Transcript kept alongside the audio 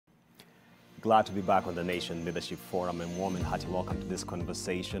Glad to be back on the Nation Leadership Forum, and warm and hearty welcome to this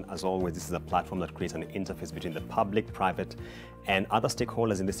conversation. As always, this is a platform that creates an interface between the public, private, and other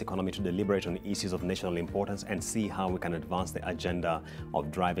stakeholders in this economy to deliberate on issues of national importance and see how we can advance the agenda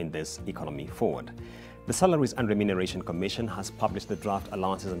of driving this economy forward. The Salaries and Remuneration Commission has published the draft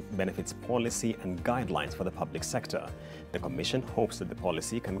Allowances and Benefits Policy and Guidelines for the public sector. The Commission hopes that the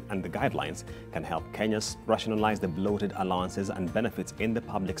policy and the guidelines can help Kenyans rationalize the bloated allowances and benefits in the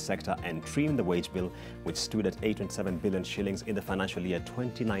public sector and trim the wage bill, which stood at 8.7 billion shillings in the financial year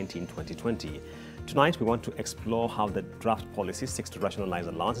 2019-2020. Tonight, we want to explore how the draft policy seeks to rationalize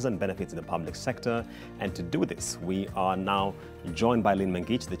allowances and benefits in the public sector. And to do this, we are now joined by Lynn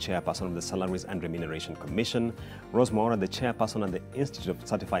Mengich, the chairperson of the Salaries and Remuneration Commission, Rose Mora, the chairperson at the Institute of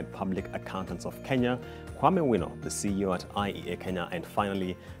Certified Public Accountants of Kenya, Kwame Wino, the CEO at IEA Kenya, and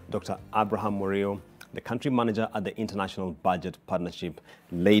finally, Dr. Abraham Murio, the country manager at the International Budget Partnership.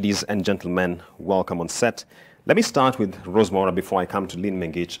 Ladies and gentlemen, welcome on set. Let me start with Rose Mora before I come to Lynn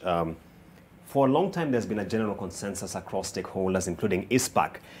Mengich. For a long time, there's been a general consensus across stakeholders, including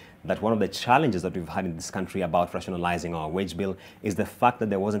ISPAC, that one of the challenges that we've had in this country about rationalizing our wage bill is the fact that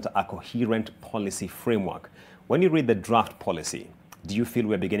there wasn't a coherent policy framework. When you read the draft policy, do you feel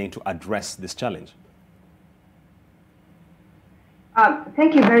we're beginning to address this challenge?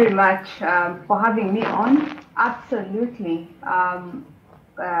 Thank you very much for having me on. Absolutely.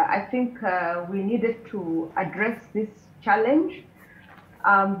 I think we needed to address this challenge.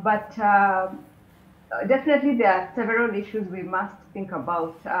 But definitely there are several issues we must think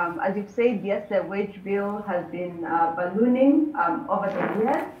about. As you've said, yes, the wage bill has been ballooning over the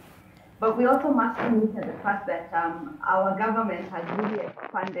years, but we also must look at the fact that our government has really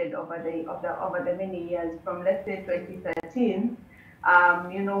expanded over the many years, from let's say 2013,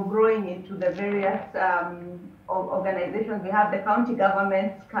 growing into the various organizations. We have the county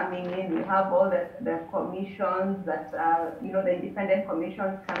governments coming in, we have all the commissions that, the independent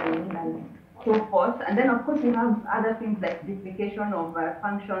commissions coming in and so forth. And then, of course, we have other things like duplication of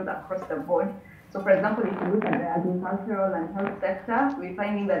functions across the board. So, for example, if you look at the agricultural and health sector, we're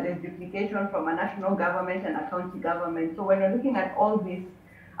finding that there's duplication from a national government and a county government. So when we're looking at all this,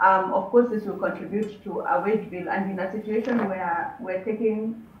 of course, this will contribute to a wage bill, and in a situation where we're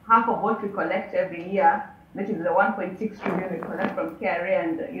taking half of what we collect every year, which is the 1.6 trillion we collect from KRA,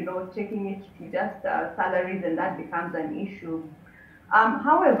 and taking it to just salaries, and that becomes an issue.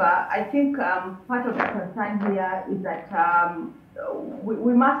 However, I think part of the concern here is that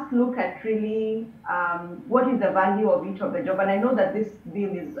we must look at really what is the value of each of the job, and I know that this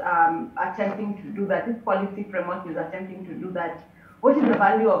bill is attempting to do that. This policy framework is attempting to do that. What is the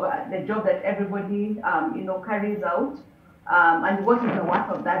value of the job that everybody carries out, and what is the worth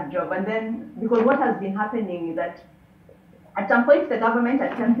of that job? And then, because what has been happening is that at some point the government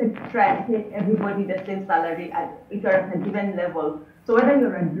attempted to try and pay everybody the same salary at a given level. So whether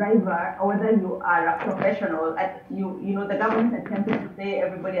you're a driver or whether you are a professional, the government attempted to pay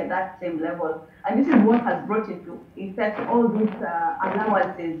everybody at that same level, and this is what has brought into effect all these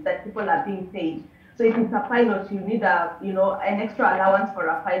allowances that people are being paid. So if it's a pilot, you need an extra allowance for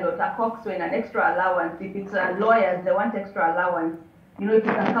a pilot, a coxswain, an extra allowance. If it's lawyers, they want extra allowance. If it's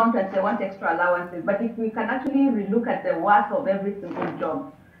accountants, they want extra allowances. But if we can actually relook at the worth of every single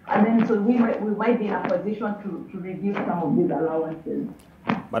job, and then so we might be in a position to reduce some of these allowances.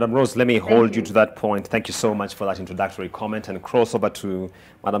 Madam Rose, let me hold you to that point. Thank you so much for that introductory comment, and cross over to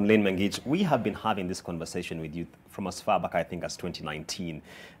Madam Lynn Mengich. We have been having this conversation with you from as far back, I think, as 2019,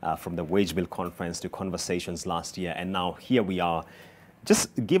 from the Wage Bill Conference to conversations last year, and now here we are. Just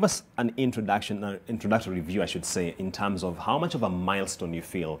give us an introductory review, I should say, in terms of how much of a milestone you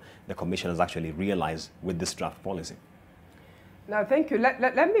feel the Commission has actually realized with this draft policy. Now, thank you. Let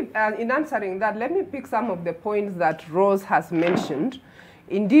me, in answering that, let me pick some of the points that Rose has mentioned.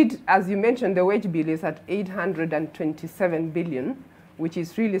 Indeed, as you mentioned, the wage bill is at 827 billion, which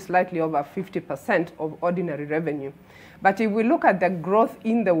is really slightly over 50% of ordinary revenue. But if we look at the growth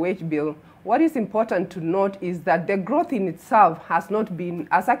in the wage bill, what is important to note is that the growth in itself has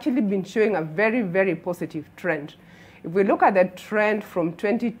actually been showing a very, very positive trend. If we look at the trend from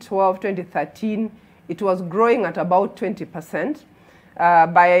 2012, 2013, it was growing at about 20%.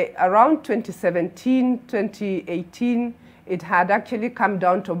 By around 2017, 2018, it had actually come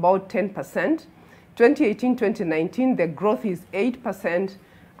down to about 10%. 2018, 2019, the growth is 8%,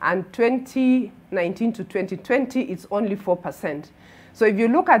 and 2019 to 2020, it's only 4%. So if you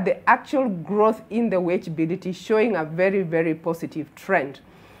look at the actual growth in the wage bill, it is showing a very, very positive trend.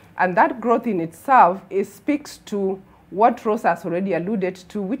 And that growth in itself speaks to what Rose has already alluded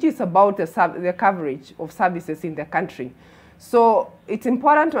to, which is about the coverage of services in the country. So it's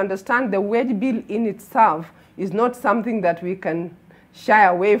important to understand the wage bill in itself is not something that we can shy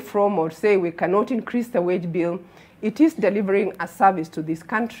away from or say we cannot increase the wage bill. It is delivering a service to this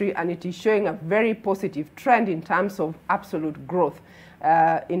country, and it is showing a very positive trend in terms of absolute growth,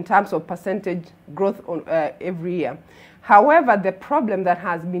 in terms of percentage growth on, every year. However, the problem that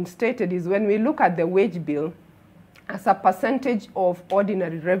has been stated is when we look at the wage bill as a percentage of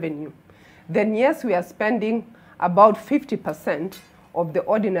ordinary revenue, then yes, we are spending about 50% of the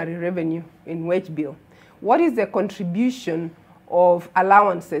ordinary revenue in wage bill. What is the contribution of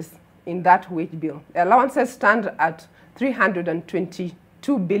allowances in that wage bill? Allowances stand at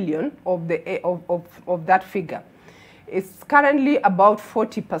 322 billion of that figure. It's currently about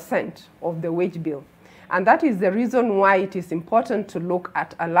 40% of the wage bill. And that is the reason why it is important to look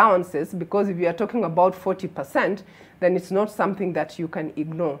at allowances, because if you are talking about 40%, then it's not something that you can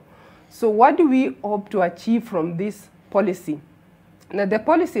ignore. So what do we hope to achieve from this policy? Now, the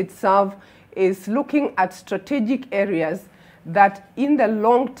policy itself is looking at strategic areas that in the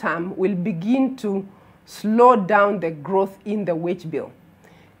long term will begin to slow down the growth in the wage bill.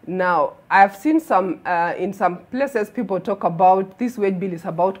 Now, I've seen in some places people talk about this wage bill is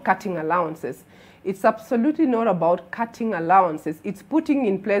about cutting allowances. It's absolutely not about cutting allowances. It's putting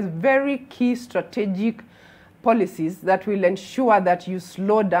in place very key strategic policies that will ensure that you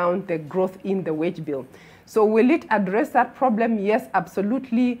slow down the growth in the wage bill. So will it address that problem? Yes,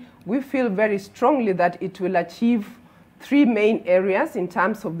 absolutely. We feel very strongly that it will achieve three main areas in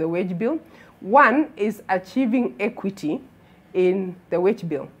terms of the wage bill. One is achieving equity in the wage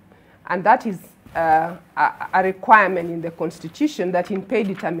bill. And that is a requirement in the Constitution that in pay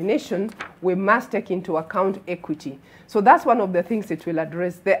determination, we must take into account equity. So that's one of the things it will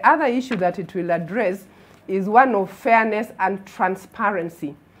address. The other issue that it will address is one of fairness and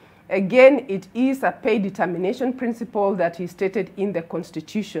transparency. Again, it is a pay determination principle that is stated in the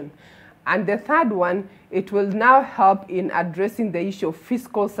Constitution. And the third one, it will now help in addressing the issue of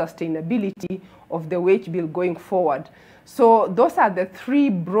fiscal sustainability of the wage bill going forward. So those are the three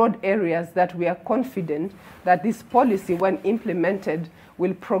broad areas that we are confident that this policy, when implemented,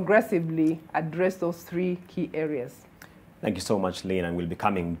 will progressively address those three key areas. Thank you so much, Lynn, and we'll be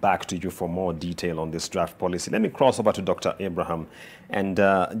coming back to you for more detail on this draft policy. Let me cross over to Dr. Abraham, and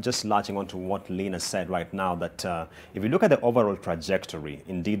just latching on to what Lynn has said right now, that if you look at the overall trajectory,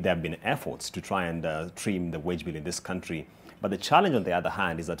 indeed there have been efforts to try and trim the wage bill in this country. But the challenge, on the other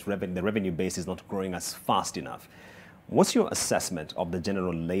hand, is that the revenue base is not growing as fast enough. What's your assessment of the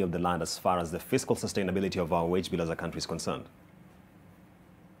general lay of the land as far as the fiscal sustainability of our wage bill as a country is concerned?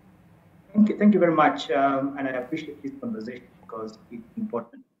 Thank you very much, and I appreciate this conversation because it's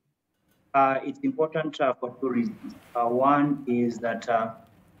important. It's important for two reasons. One is that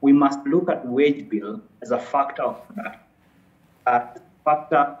we must look at wage bill as a factor of production, a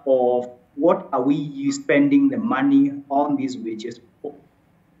factor of what are we spending the money on these wages for.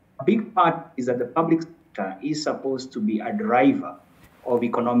 A big part is that the public sector is supposed to be a driver of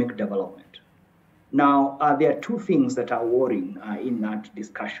economic development. Now, there are two things that are worrying in that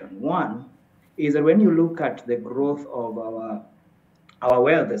discussion. One is that when you look at the growth of our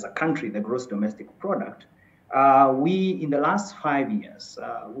wealth as a country, the gross domestic product, in the last 5 years,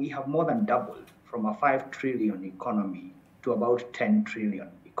 we have more than doubled from a 5 trillion economy to about 10 trillion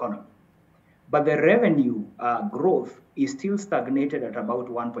economy. But the revenue growth is still stagnated at about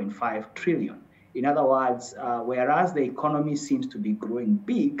 1.5 trillion. In other words, whereas the economy seems to be growing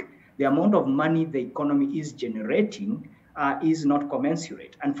big, the amount of money the economy is generating is not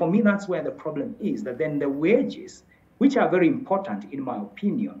commensurate. And for me, that's where the problem is, that then the wages, which are very important in my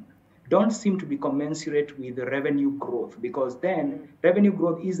opinion, don't seem to be commensurate with the revenue growth, because then revenue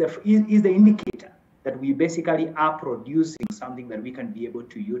growth is the indicator that we basically are producing something that we can be able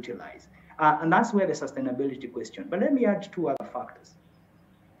to utilize. And that's where the sustainability question. But let me add two other factors.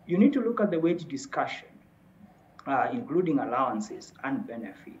 You need to look at the wage discussion, including allowances and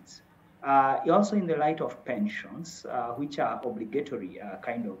benefits. Also in the light of pensions, which are obligatory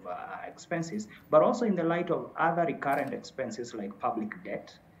kind of expenses, but also in the light of other recurrent expenses like public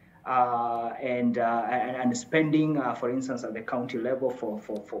debt and spending, for instance, at the county level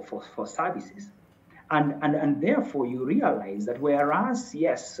for services. And therefore, you realize that whereas,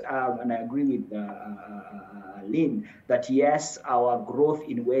 yes, and I agree with Lynn, that yes, our growth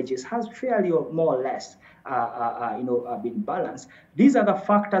in wages has fairly more or less been balanced, these other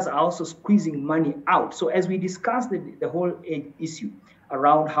factors are also squeezing money out. So as we discuss the whole issue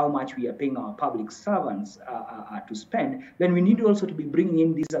around how much we are paying our public servants to spend, then we need also to be bringing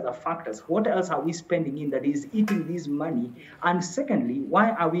in these other factors. What else are we spending in that is eating this money? And secondly,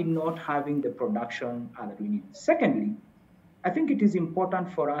 why are we not having the production that we need? Secondly, I think it is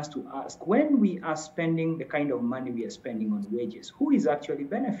important for us to ask, when we are spending the kind of money we are spending on wages, who is actually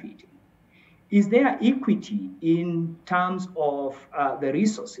benefiting? Is there equity in terms of the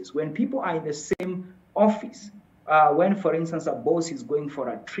resources? When people are in the same office, when, for instance, a boss is going for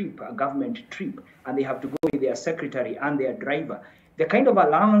a trip, a government trip, and they have to go with their secretary and their driver, the kind of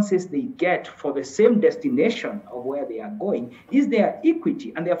allowances they get for the same destination of where they are going, is there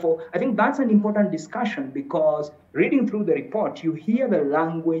equity? And therefore, I think that's an important discussion, because reading through the report, you hear the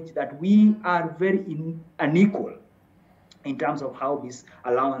language that we are very unequal in terms of how these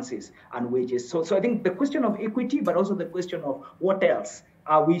allowances and wages. So I think the question of equity, but also the question of what else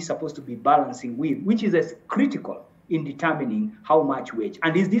are we supposed to be balancing with, which is as critical in determining how much wage,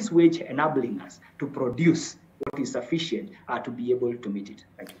 and is this wage enabling us to produce what is sufficient to be able to meet it.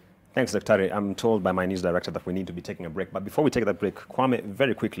 Thank you. Thanks, Dr. I'm told by my news director that we need to be taking a break. But before we take that break, Kwame,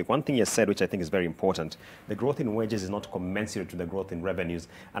 very quickly, one thing you said, which I think is very important, the growth in wages is not commensurate to the growth in revenues.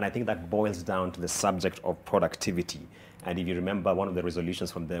 And I think that boils down to the subject of productivity. And if you remember, one of the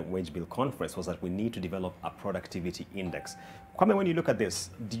resolutions from the Wage Bill Conference was that we need to develop a productivity index. Kwame, when you look at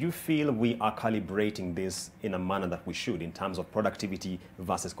this, do you feel we are calibrating this in a manner that we should in terms of productivity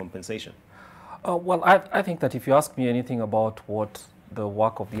versus compensation? Well, I think that if you ask me anything about what the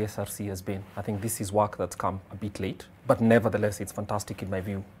work of the SRC has been, I think this is work that's come a bit late, but nevertheless, it's fantastic in my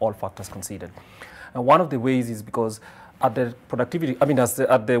view, all factors considered. And one of the ways is because at the productivity,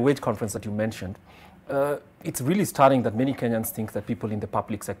 at the wage conference that you mentioned, it's really starting that many Kenyans think that people in the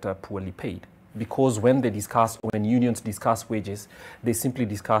public sector are poorly paid, because when unions discuss wages, they simply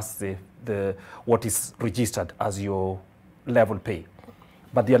discuss what is registered as your level pay.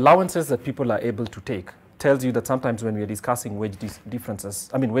 But the allowances that people are able to take tells you that sometimes when we are discussing wage differences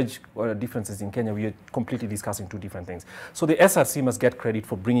in Kenya, we are completely discussing two different things. So the SRC must get credit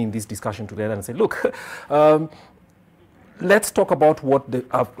for bringing this discussion together and say, look, let's talk about what the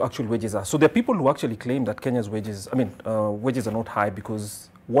actual wages are. So there are people who actually claim that Kenya's wages are not high because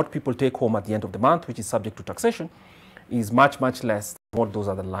what people take home at the end of the month, which is subject to taxation, is much, much less than what those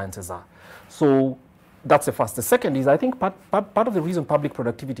other allowances are. So that's the first. The second is, I think part of the reason public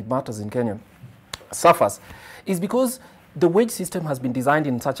productivity matters in Kenya suffers is because the wage system has been designed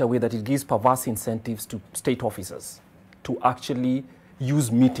in such a way that it gives perverse incentives to state officers to actually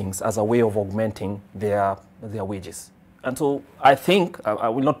use meetings as a way of augmenting their wages. And so I think, I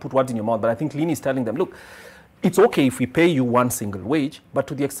will not put words in your mouth, but I think Lynn is telling them, look, it's okay if we pay you one single wage, but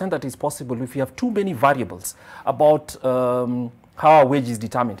to the extent that it's possible, if you have too many variables about how our wage is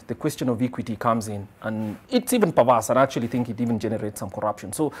determined, the question of equity comes in, and it's even perverse, and I actually think it even generates some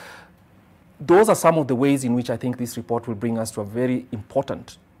corruption. So those are some of the ways in which I think this report will bring us to a very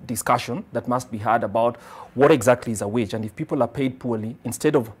important discussion that must be had about what exactly is a wage. And if people are paid poorly,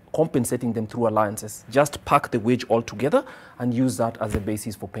 instead of compensating them through allowances, just pack the wage all together and use that as a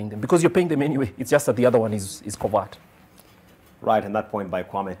basis for paying them. Because you're paying them anyway, it's just that the other one is covert. Right, and that point by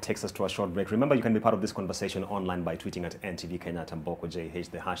Kwame takes us to a short break. Remember, you can be part of this conversation online by tweeting at NTV Kenya at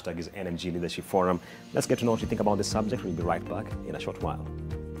MbokoJH. The hashtag is NMG Leadership Forum. Let's get to know what you think about this subject. We'll be right back in a short while.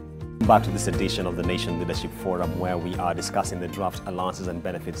 Back to this edition of the Nation Leadership Forum, where we are discussing the draft Allowances and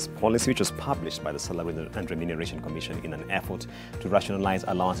Benefits Policy, which was published by the Salary and Remuneration Commission in an effort to rationalize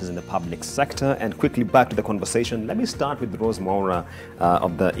allowances in the public sector. And quickly back to the conversation, let me start with Rose Mwaura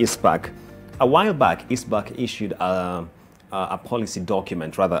of the ISPAC. A while back, ISPAC issued a policy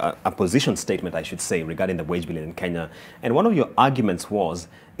document, rather a position statement, I should say, regarding the wage bill in Kenya. And one of your arguments was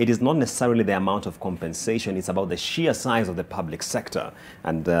it is not necessarily the amount of compensation, it's about the sheer size of the public sector.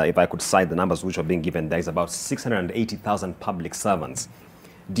 And if I could cite the numbers which are being given, there is about 680,000 public servants.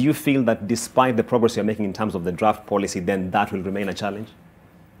 Do you feel that despite the progress you're making in terms of the draft policy, then that will remain a challenge?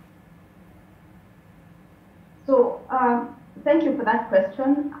 So thank you for that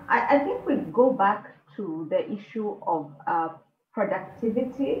question. I think we go back to the issue of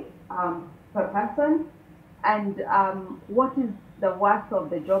productivity per person and what is the worth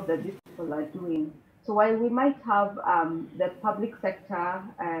of the job that these people are doing. So while we might have the public sector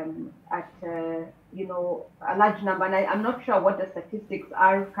at a large number, and I'm not sure what the statistics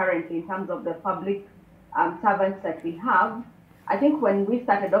are currently in terms of the public servants that we have. I think when we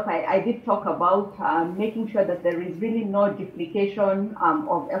started off, I did talk about making sure that there is really no duplication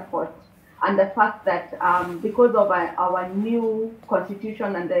of effort. And the fact that because of our new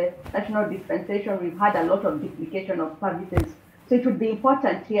constitution and the national dispensation, we've had a lot of duplication of services. So it would be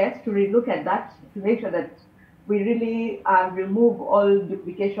important, yes, to relook at that, to make sure that we really remove all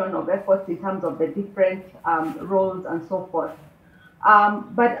duplication of efforts in terms of the different roles and so forth.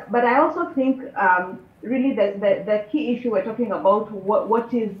 But I also think really the key issue we're talking about,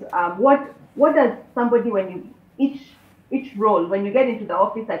 what does somebody, when each each role, when you get into the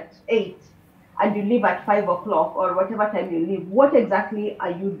office at 8 and you leave at 5 o'clock or whatever time you leave, what exactly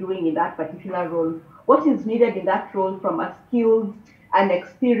are you doing in that particular role? What is needed in that role from a skills and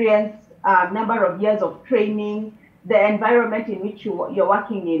experience, number of years of training, the environment in which you're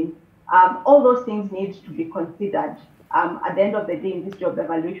working in? All those things need to be considered at the end of the day in this job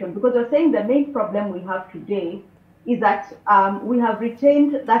evaluation, because we're saying the main problem we have today is that we have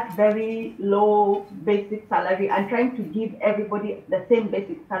retained that very low basic salary and trying to give everybody the same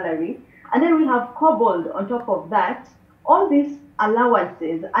basic salary. And then we have cobbled on top of that all these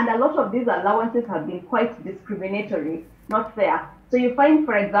allowances, and a lot of these allowances have been quite discriminatory, not fair. So you find,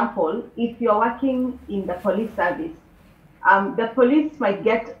 for example, if you're working in the police service, the police might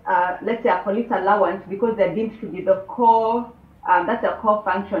get, let's say, a police allowance because they're deemed to be the core, that's a core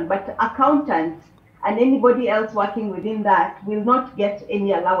function, but accountants and anybody else working within that will not get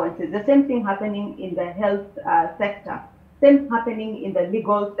any allowances. The same thing happening in the health sector, same happening in the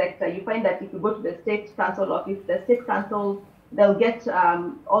legal sector. You find that if you go to the state council office, the state council, they'll get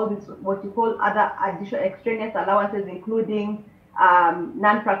all this, what you call other additional extraneous allowances, including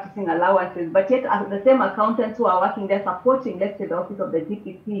non-practicing allowances, but yet the same accountants who are working there supporting, let's say, the office of the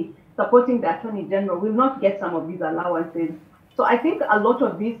DPP, supporting the Attorney General, will not get some of these allowances. So I think a lot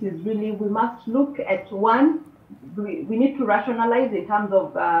of this is really, we must look at one, we need to rationalize in terms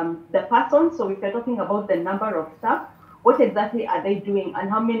of the person. So if you're talking about the number of staff, what exactly are they doing and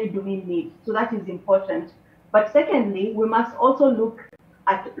how many do we need? So that is important. But secondly, we must also look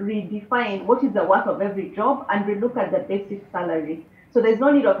at redefine what is the worth of every job and we look at the basic salary. So there's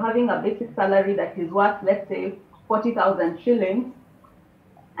no need of having a basic salary that is worth, let's say, 40,000 shillings,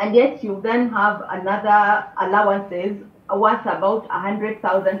 and yet you then have another allowances worth about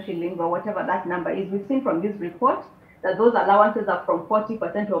 100,000 shillings or whatever that number is. We've seen from this report that those allowances are from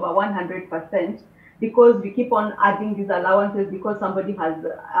 40% to over 100%, because we keep on adding these allowances because somebody has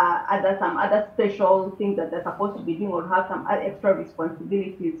some other special things that they're supposed to be doing or have some extra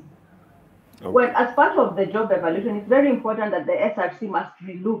responsibilities. Okay. Well, as part of the job evaluation, it's very important that the SRC must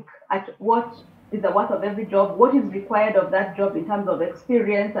relook at what is the worth of every job, what is required of that job in terms of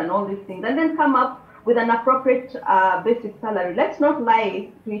experience and all these things, and then come up with an appropriate basic salary. Let's not lie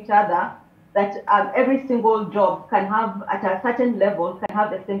to each other that every single job can have, at a certain level, can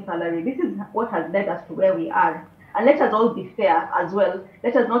have the same salary. This is what has led us to where we are. And let us all be fair as well.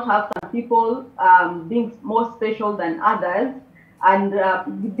 Let us not have some people being more special than others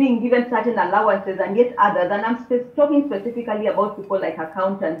and being given certain allowances and yet others. And I'm talking specifically about people like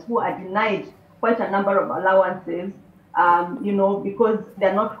accountants who are denied quite a number of allowances, because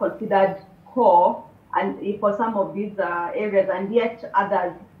they're not considered core and for some of these areas, and yet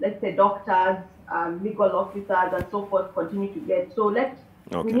others, let's say doctors, legal officers, and so forth, continue to get. So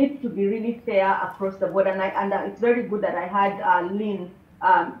we need to be really fair across the board. And it's very good that I had Lynn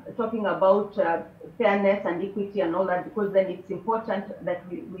talking about fairness and equity and all that, because then it's important that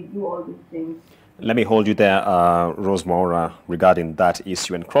we do all these things. Let me hold you there, Rose Maura, regarding that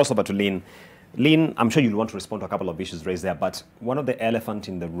issue, and cross over to Lynn. Lynn, I'm sure you'll want to respond to a couple of issues raised there, but one of the elephant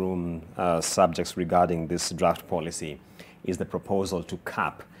in the room subjects regarding this draft policy is the proposal to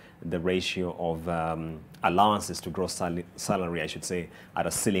cap the ratio of allowances to gross salary, I should say, at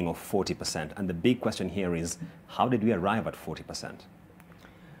a ceiling of 40%. And the big question here is, how did we arrive at 40%?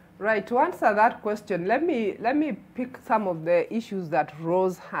 Right, to answer that question, let me pick some of the issues that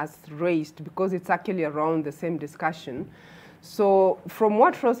Rose has raised, because it's actually around the same discussion. So from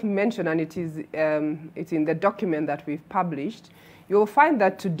what Rose mentioned, and it's in the document that we've published, you'll find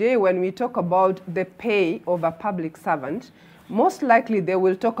that today when we talk about the pay of a public servant, most likely they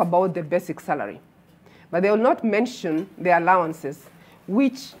will talk about the basic salary, but they will not mention the allowances,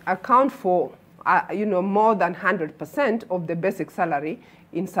 which account for more than 100% of the basic salary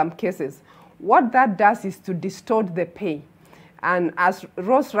in some cases. What that does is to distort the pay. And as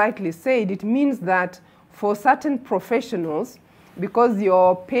Rose rightly said, it means that for certain professionals, because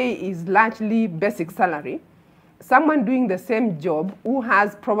your pay is largely basic salary, someone doing the same job who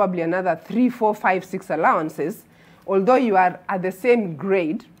has probably another 3, 4, 5, 6 allowances, although you are at the same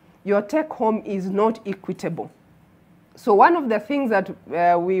grade, your take-home is not equitable. So one of the things that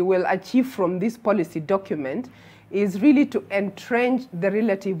we will achieve from this policy document is really to entrench the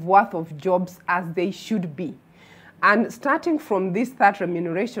relative worth of jobs as they should be. And starting from this third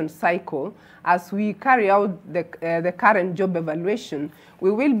remuneration cycle, as we carry out the current job evaluation,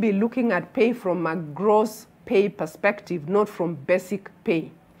 we will be looking at pay from a gross pay perspective, not from basic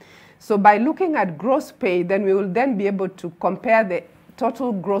pay. So by looking at gross pay, then we will then be able to compare the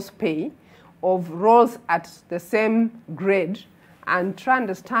total gross pay of roles at the same grade and try to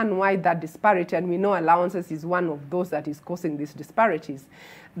understand why that disparity, and we know allowances is one of those that is causing these disparities.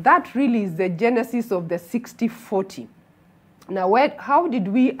 That really is the genesis of the 60-40. Now, how did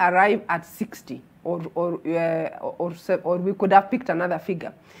we arrive at 60? Or we could have picked another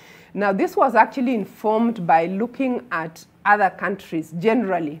figure. Now, this was actually informed by looking at other countries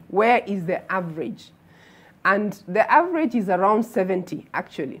generally. Where is the average? And the average is around 70,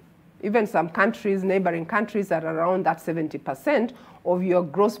 actually. Even some countries, neighboring countries, are around that 70% of your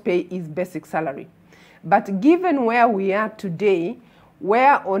gross pay is basic salary. But given where we are today,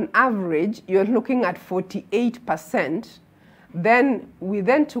 where on average you're looking at 48%, then we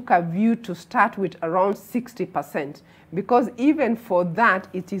then took a view to start with around 60%, because even for that,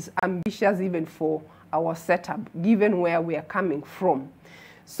 it is ambitious even for our setup, given where we are coming from.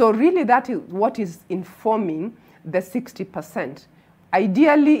 So really that is what is informing the 60%.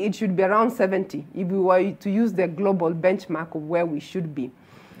 Ideally, it should be around 70 if we were to use the global benchmark of where we should be.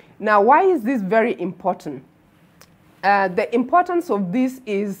 Now, why is this very important? The importance of this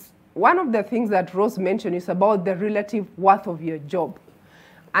is, one of the things that Rose mentioned is about the relative worth of your job.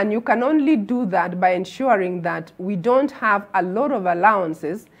 And you can only do that by ensuring that we don't have a lot of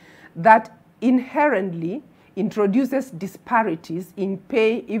allowances that inherently introduces disparities in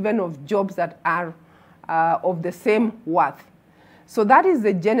pay even of jobs that are of the same worth. So that is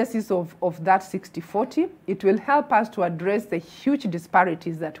the genesis of that 60-40. It will help us to address the huge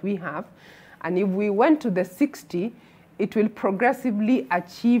disparities that we have. And if we went to the 60, it will progressively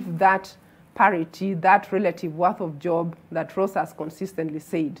achieve that parity, that relative worth of job that Rose has consistently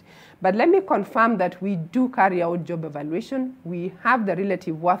said. But let me confirm that we do carry out job evaluation. We have the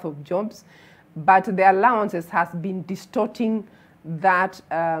relative worth of jobs, but the allowances has been distorting that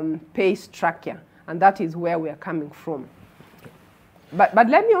pay structure, and that is where we are coming from. But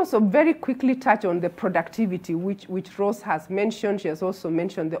let me also very quickly touch on the productivity, which Rose has mentioned. She has also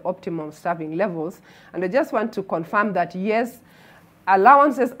mentioned the optimum staffing levels. And I just want to confirm that, yes,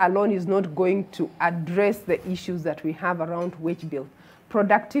 allowances alone is not going to address the issues that we have around wage bill.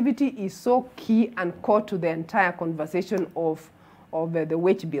 Productivity is so key and core to the entire conversation of the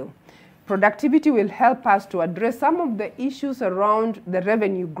wage bill. Productivity will help us to address some of the issues around the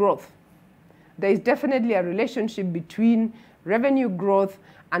revenue growth. There is definitely a relationship between revenue growth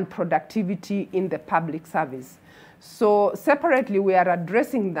and productivity in the public service. So separately, we are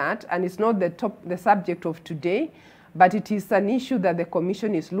addressing that, and it's not the subject of today, but it is an issue that the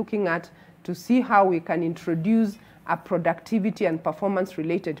Commission is looking at to see how we can introduce a productivity and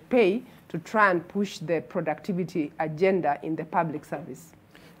performance-related pay to try and push the productivity agenda in the public service.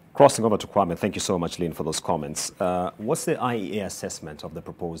 Crossing over to Kwame, thank you so much, Lynn, for those comments. What's the IEA assessment of the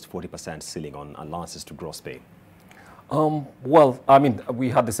proposed 40% ceiling on allowances to gross pay? Well, I mean, we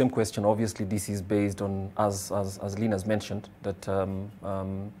had the same question. Obviously, this is based on, as Lynn has mentioned, that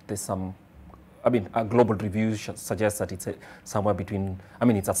there's some, I mean, a global review suggests that it's somewhere between, I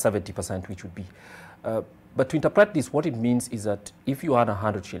mean, it's at 70%, which would be. But to interpret this, what it means is that if you earn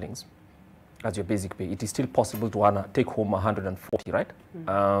 100 shillings as your basic pay, it is still possible to take home 140, right?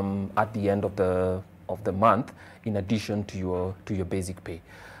 At the end of the month, in addition to your basic pay,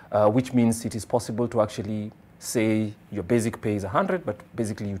 which means it is possible to actually say your basic pay is 100, but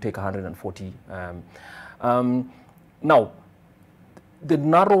basically you take 140. Now, the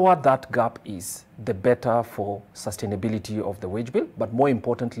narrower that gap is, the better for sustainability of the wage bill, but more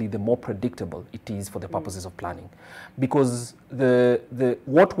importantly, the more predictable it is for the purposes of planning. Because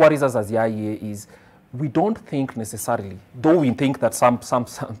what worries us as the IEA is we don't think necessarily, though we think that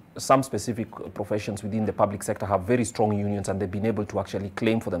some specific professions within the public sector have very strong unions and they've been able to actually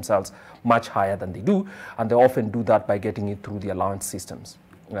claim for themselves much higher than they do, and they often do that by getting it through the allowance systems.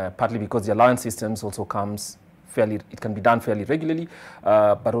 Partly because the allowance systems also comes it can be done fairly regularly,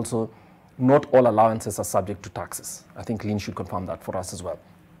 but also not all allowances are subject to taxes. I think Lynn should confirm that for us as well.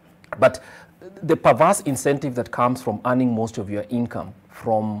 But the perverse incentive that comes from earning most of your income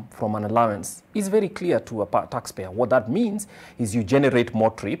from an allowance is very clear to a taxpayer. What that means is you generate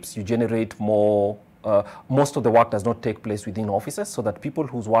more trips, you generate more, most of the work does not take place within offices, so that people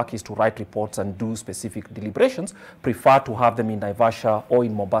whose work is to write reports and do specific deliberations prefer to have them in Naivasha or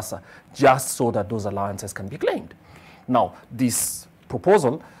in Mombasa, just so that those allowances can be claimed. Now, this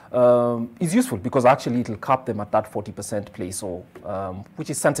proposal is useful because actually it will cap them at that 40% place, or,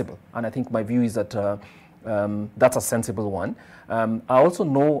 which is sensible. And I think my view is that that's a sensible one. I also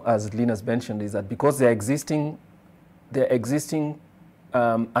know, as Lynn has mentioned, is that because the existing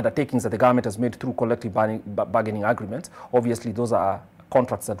undertakings that the government has made through collective bargaining agreements, obviously those are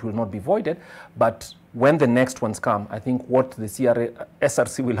contracts that will not be voided, but when the next ones come, I think what the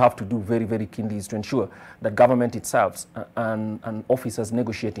SRC will have to do very, very keenly is to ensure that government itself and officers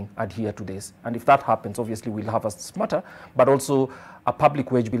negotiating adhere to this. And if that happens, obviously we'll have a smarter, but also a public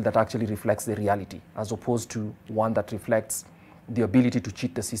wage bill that actually reflects the reality, as opposed to one that reflects the ability to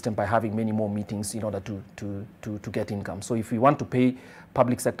cheat the system by having many more meetings in order to get income. So if we want to pay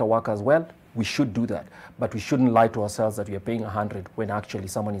public sector workers well, we should do that, but we shouldn't lie to ourselves that we are paying 100 when actually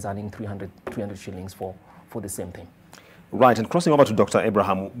someone is earning 300 shillings for the same thing. Right, and crossing over to Dr.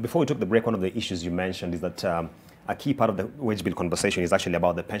 Abraham, before we took the break, one of the issues you mentioned is that a key part of the wage bill conversation is actually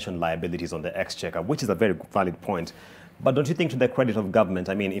about the pension liabilities on the exchequer, which is a very valid point. But don't you think, to the credit of government,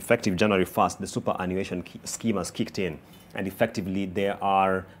 I mean, effective January 1st, the superannuation scheme has kicked in, and effectively they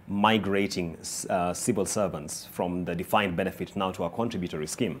are migrating civil servants from the defined benefit now to a contributory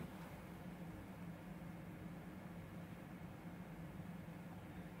scheme?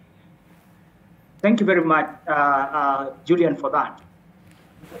 Thank you very much, Julian, for that.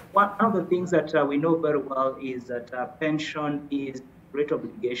 One of the things that we know very well is that pension is a great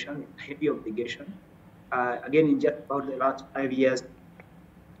obligation, a heavy obligation. Again, in just about the last 5 years,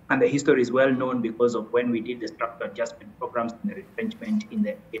 and the history is well known because of when we did the structural adjustment programs and the retrenchment in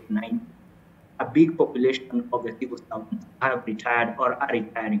the 80s, a big population of the civil servants have retired or are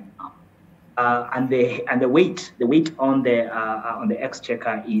retiring now. And the weight on the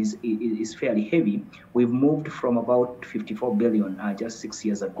exchequer is fairly heavy. We've moved from about 54 billion just 6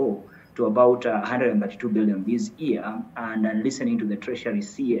 years ago to about 132 billion this year. And listening to the Treasury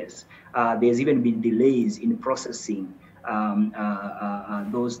CS, there's even been delays in processing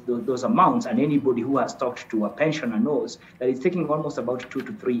those amounts, and anybody who has talked to a pensioner knows that it's taking almost about 2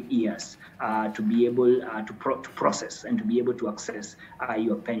 to 3 years to be able to process and to be able to access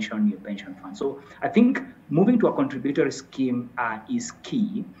your pension fund. So I think moving to a contributory scheme is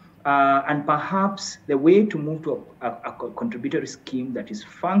key, and perhaps the way to move to a contributory scheme that is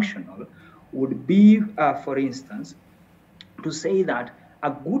functional would be, for instance, to say that a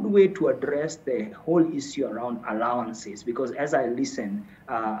good way to address the whole issue around allowances, because as I listen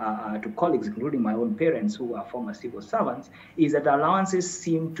to colleagues, including my own parents who are former civil servants, is that allowances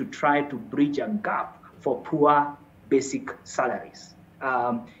seem to try to bridge a gap for poor basic salaries.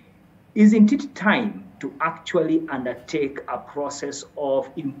 Isn't it time to actually undertake a process of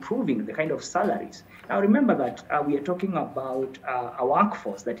improving the kind of salaries? Now, remember that we are talking about a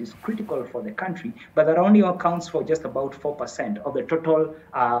workforce that is critical for the country, but that only accounts for just about 4% of the total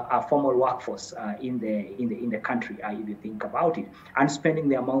formal workforce in the country, if you think about it, and spending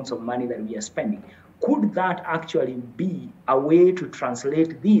the amounts of money that we are spending. Could that actually be a way to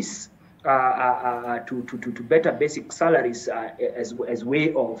translate this to better basic salaries as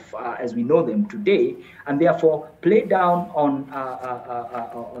way of as we know them today, and therefore play down on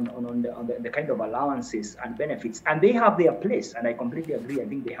the kind of allowances and benefits, and they have their place, and I completely agree. I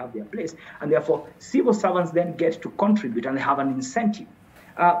think they have their place, and therefore civil servants then get to contribute and they have an incentive.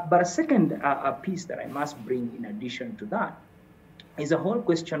 But a second piece that I must bring in addition to that is a whole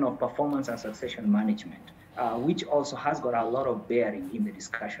question of performance and succession management. Which also has got a lot of bearing in the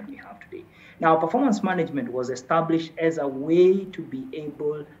discussion we have today. Now, performance management was established as a way to be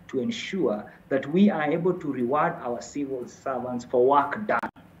able to ensure that we are able to reward our civil servants for work done.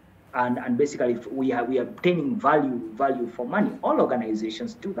 And basically, we are obtaining value for money. All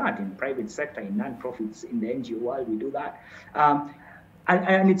organizations do that in private sector, in non-profits, in the NGO world, we do that.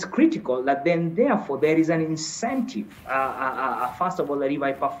 And it's critical that then, therefore, there is an incentive. First of all, that if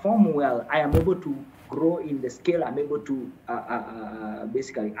I perform well, I am able to grow in the scale, I'm able to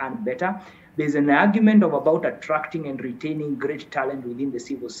basically earn better. There's an argument about attracting and retaining great talent within the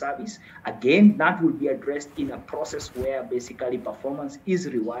civil service. Again, that will be addressed in a process where basically performance is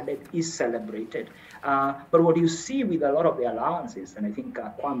rewarded, is celebrated. But what you see with a lot of the allowances, and I think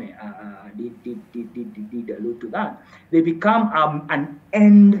Kwame did allude to that, they become an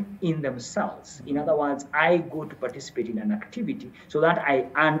end in themselves. In other words, I go to participate in an activity so that I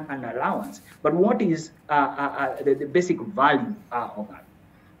earn an allowance. But what is the basic value of that?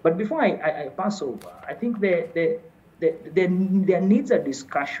 But before I pass over, I think there needs a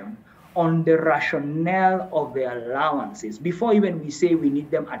discussion on the rationale of the allowances before even we say we need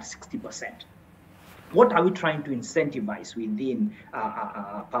them at 60%. What are we trying to incentivize within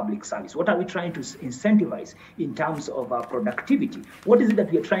public service? What are we trying to incentivize in terms of productivity? What is it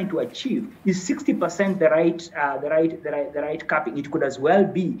that we are trying to achieve? Is 60% the right capping? It could as well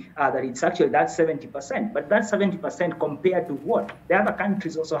be that it's actually that 70%, but that 70% compared to what? The other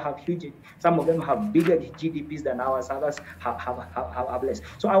countries also have huge. Some of them have bigger GDPs than ours. Others have less.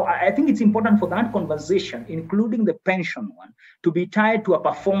 So I think it's important for that conversation, including the pension one, to be tied to a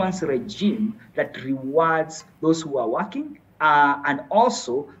performance regime that rewards towards those who are working, and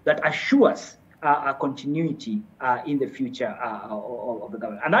also that assures a continuity in the future of the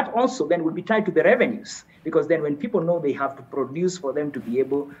government. And that also then will be tied to the revenues, because then when people know they have to produce for them to be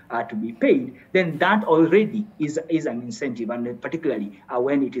able to be paid, then that already is an incentive, and particularly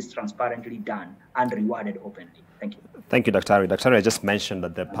when it is transparently done and rewarded openly. Thank you. Thank you, Dr. Ari. Dr. Ari, I just mentioned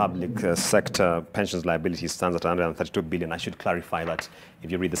that the public sector pensions liability stands at 132 billion. I should clarify that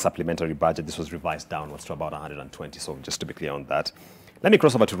if you read the supplementary budget, this was revised downwards to about 120. So just to be clear on that. Let me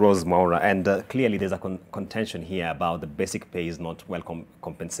cross over to Rose Maura, and clearly there's a contention here about the basic pay is not well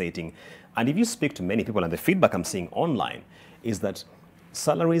compensating. And if you speak to many people, and the feedback I'm seeing online is that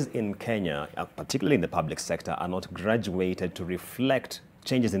salaries in Kenya, particularly in the public sector, are not graduated to reflect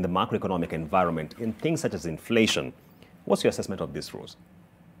changes in the macroeconomic environment in things such as inflation. What's your assessment of this, Rose?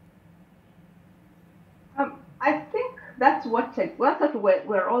 I think that's what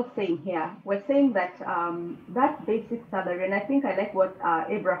we're all saying here. We're saying that that basic salary, and I think I like what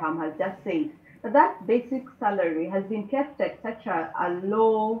Abraham has just said, that basic salary has been kept at such a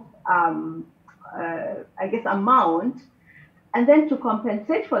low, I guess, amount. And then to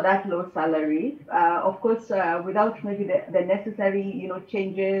compensate for that low salary, of course, without maybe the necessary,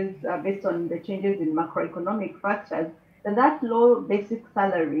 changes based on the changes in macroeconomic factors, then that low basic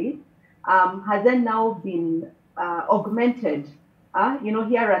salary has then now been augmented,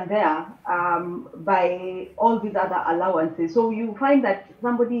 here and there by all these other allowances. So you find that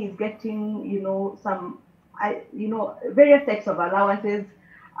somebody is getting, various types of allowances,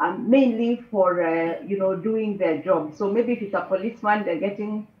 mainly for, doing their job. So maybe if it's a policeman, they're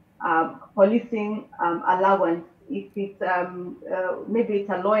getting policing allowance. If it's maybe it's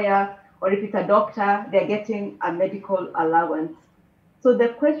a lawyer, or if it's a doctor, they're getting a medical allowance. So the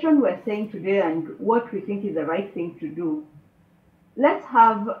question we're saying today, and what we think is the right thing to do, let's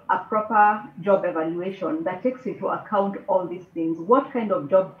have a proper job evaluation that takes into account all these things. What kind of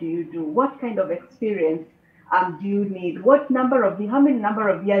job do you do? What kind of experience do you need? How many number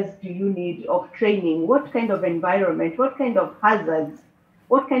of years do you need of training? What kind of environment? What kind of hazards?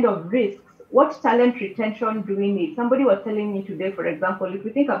 What kind of risks? What talent retention do we need? Somebody was telling me today, for example, if we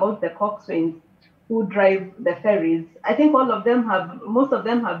think about the coxswains who drive the ferries, I think most of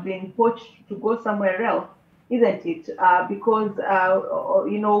them have been poached to go somewhere else, isn't it? Because,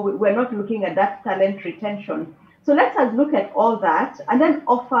 we're not looking at that talent retention. So let us look at all that and then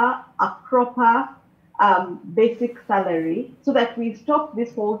offer a proper basic salary, so that we stop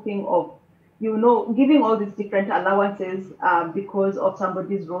this whole thing of, giving all these different allowances because of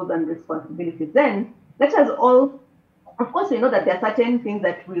somebody's roles and responsibilities. Then let us all, of course, we know that there are certain things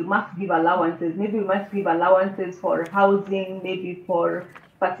that we must give allowances. Maybe we must give allowances for housing, maybe for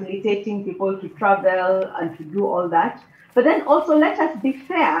facilitating people to travel and to do all that. But then also let us be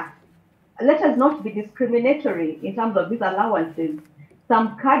fair. Let us not be discriminatory in terms of these allowances.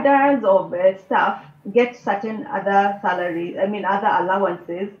 Some cadres of staff get certain other other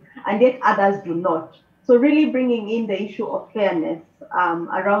allowances, and yet others do not. So really bringing in the issue of fairness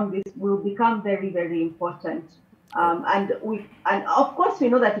around this will become very, very important. And of course we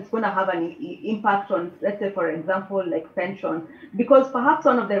know that it's going to have an impact on, let's say, for example, like pension, because perhaps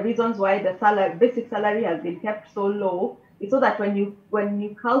one of the reasons why the basic salary has been kept so low is so that when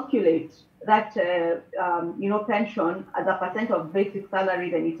you calculate that pension as a percent of basic salary,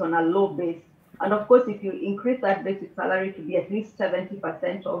 then it's on a low base. And of course, if you increase that basic salary to be at least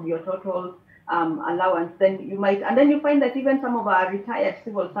 70% of your total allowance, then you might, and then you find that even some of our retired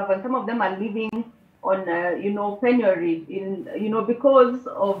civil servants, some of them are living on, penury because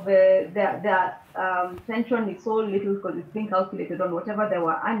of their pension is so little, because it's being calculated on whatever they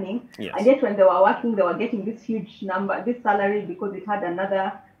were earning. Yes. And yet when they were working, they were getting this huge number, this salary, because it had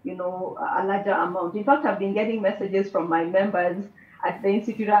another, a larger amount. In fact, I've been getting messages from my members at the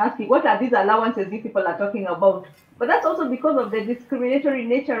institute asking, what are these allowances you people are talking about? But that's also because of the discriminatory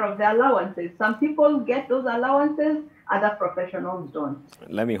nature of the allowances. Some people get those allowances, other professionals don't.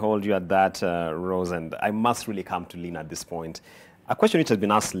 Let me hold you at that, Rose, and I must really come to Lynn at this point. A question which has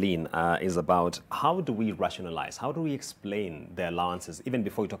been asked, Lynn, is about how do we rationalize, how do we explain the allowances, even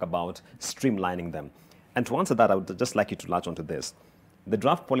before we talk about streamlining them? And to answer that, I would just like you to latch onto this. The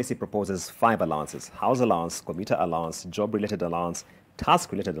draft policy proposes 5 allowances: house allowance, commuter allowance, job-related allowance,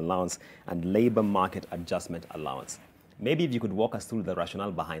 task-related allowance, and labor market adjustment allowance. Maybe if you could walk us through the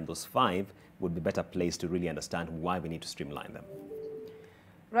rationale behind those 5, would be a better place to really understand why we need to streamline them.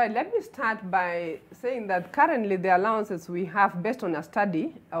 Right, let me start by saying that currently the allowances we have, based on a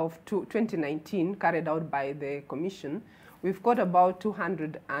study of 2019 carried out by the Commission, we've got about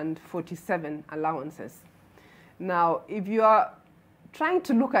 247 allowances. Now, if you are trying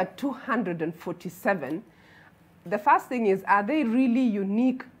to look at 247, the first thing is, are they really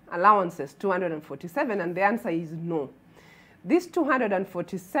unique allowances, 247? And the answer is no. These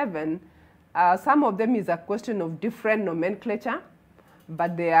 247, some of them is a question of different nomenclature,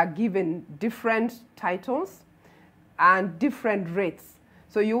 but they are given different titles and different rates.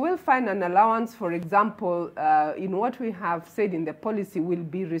 So you will find an allowance, for example, in what we have said in the policy will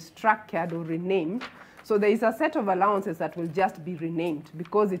be restructured or renamed. So there is a set of allowances that will just be renamed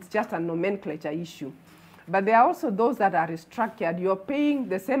because it's just a nomenclature issue. But there are also those that are restructured. You're paying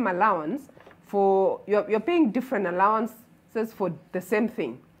the same allowance for, you're paying different allowances for the same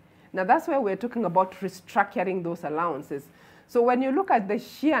thing. Now that's where we're talking about restructuring those allowances. So when you look at the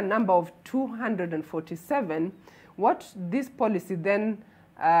sheer number of 247, what this policy then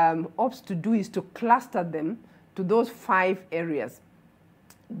opts to do is to cluster them to those 5 areas.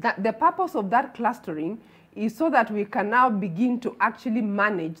 The purpose of that clustering is so that we can now begin to actually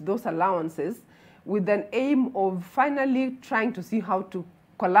manage those allowances with an aim of finally trying to see how to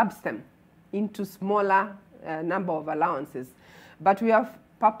collapse them into smaller number of allowances. But we have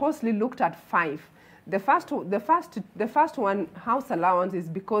purposely looked at 5. The first one, house allowance, is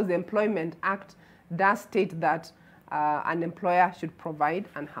because the Employment Act does state that an employer should provide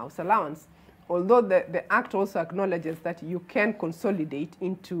an house allowance. Although the Act also acknowledges that you can consolidate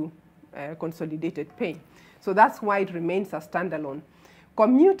into consolidated pay. So that's why it remains a standalone.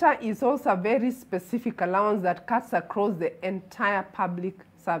 Commuter is also a very specific allowance that cuts across the entire public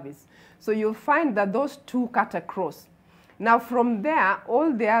service. So you'll find that those 2 cut across. Now from there,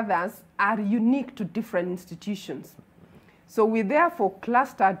 all the others are unique to different institutions. So we therefore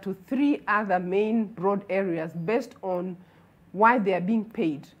clustered to 3 other main broad areas based on why they are being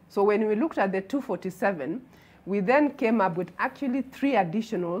paid. So when we looked at the 247, we then came up with actually 3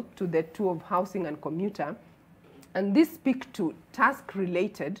 additional to the 2 of housing and commuter. And these speak to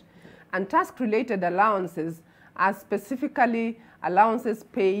task-related. And task-related allowances are specifically allowances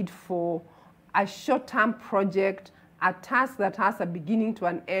paid for a short-term project, a task that has a beginning to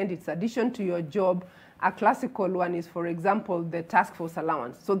an end, it's addition to your job. A classical one is, for example, the task force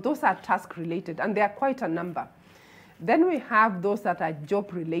allowance. So those are task-related, and there are quite a number. Then we have those that are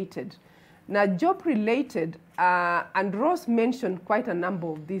job-related. Now, job-related, and Ross mentioned quite a number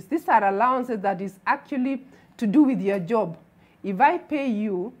of these. These are allowances that is actually to do with your job. If I pay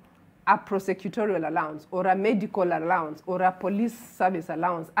you a prosecutorial allowance or a medical allowance or a police service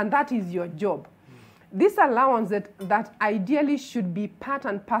allowance, and that is your job. This allowance that ideally should be part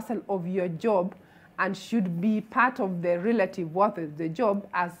and parcel of your job and should be part of the relative worth of the job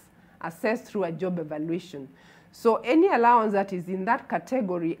as assessed through a job evaluation. So any allowance that is in that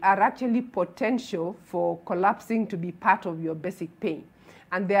category are actually potential for collapsing to be part of your basic pay.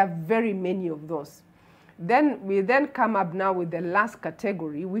 And there are very many of those. Then we then come up now with the last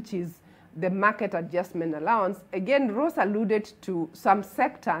category, which is the market adjustment allowance. Again, Rose alluded to some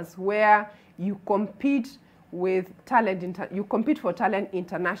sectors where you compete with talent, you compete for talent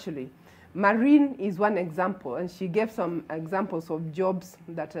internationally. Marine is one example, and she gave some examples of jobs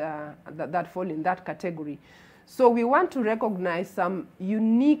that, that fall in that category. So we want to recognize some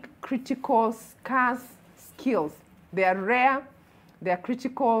unique, critical, scarce skills. They are rare, they are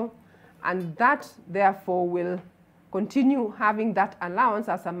critical, and that therefore will continue having that allowance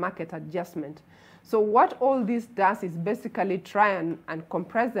as a market adjustment. So what all this does is basically try and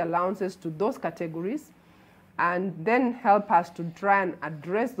compress the allowances to those categories and then help us to try and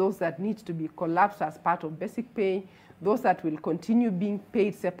address those that need to be collapsed as part of basic pay, those that will continue being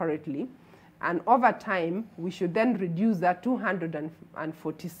paid separately. And over time, we should then reduce that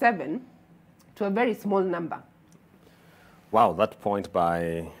 247 to a very small number. Wow, that point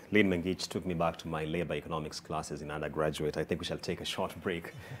by Lynn Mengich took me back to my labor economics classes in undergraduate. I think we shall take a short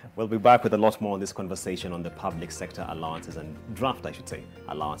break. We'll be back with a lot more on this conversation on the public sector allowances and draft, I should say,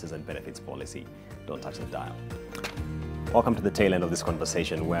 allowances and benefits policy. Don't touch the dial. Welcome to the tail end of this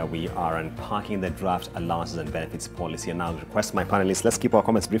conversation where we are unpacking the draft allowances and benefits policy. And now I request my panelists, let's keep our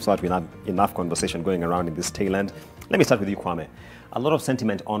comments brief so that we have enough conversation going around in this tail end. Let me start with you, Kwame. A lot of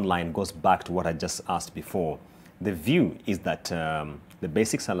sentiment online goes back to what I just asked before. The view is that the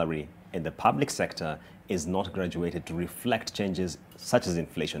basic salary in the public sector is not graduated to reflect changes such as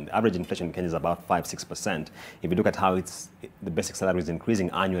inflation. The average inflation in Kenya is about 5–6%. If you look at how the basic salary is increasing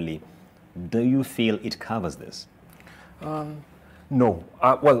annually, do you feel it covers this? No.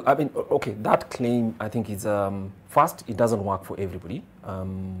 Well, I mean, okay, that claim I think is, first, it doesn't work for everybody.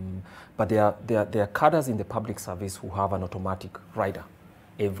 But there are cadres in the public service who have an automatic rider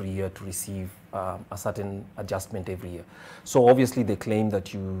every year to receive a certain adjustment every year. So obviously they claim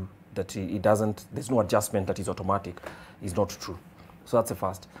that it doesn't, there's no adjustment that is automatic, is not true. So that's the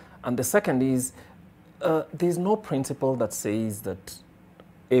first. And the second is, there's no principle that says that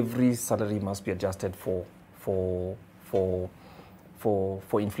every salary must be adjusted for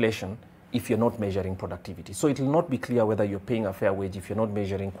inflation if you're not measuring productivity. So it will not be clear whether you're paying a fair wage if you're not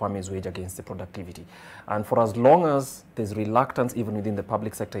measuring Kwame's wage against the productivity. And for as long as there's reluctance even within the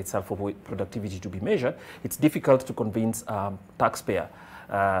public sector itself for productivity to be measured, it's difficult to convince taxpayer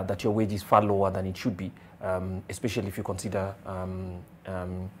that your wage is far lower than it should be, especially if you consider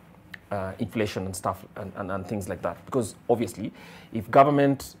inflation and stuff and things like that. Because obviously, if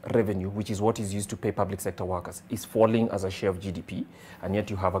government revenue, which is what is used to pay public sector workers, is falling as a share of GDP, and yet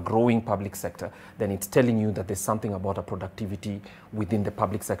you have a growing public sector, then it's telling you that there's something about a productivity within the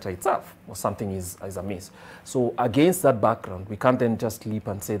public sector itself, or something is amiss. So against that background, we can't then just leap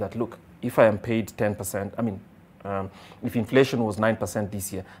and say that, look, if I am paid 10%, I mean, if inflation was 9%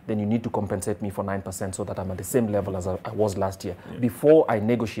 this year, then you need to compensate me for 9% so that I'm at the same level as I was last year, before I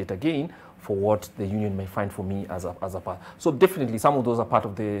negotiate again for what the union may find for me as a part. So definitely some of those are part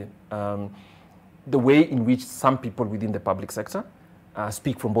of the way in which some people within the public sector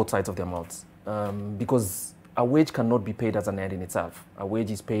speak from both sides of their mouths. Because a wage cannot be paid as an end in itself. A wage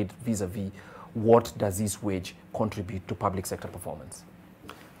is paid vis-a-vis what does this wage contribute to public sector performance.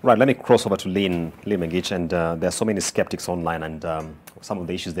 Right, let me cross over to Lynn Megich, and there are so many skeptics online, and some of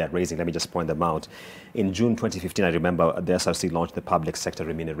the issues they are raising, let me just point them out. In June 2015, I remember the SRC launched the Public Sector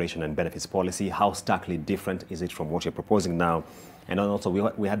Remuneration and Benefits Policy. How starkly different is it from what you're proposing now? And then also,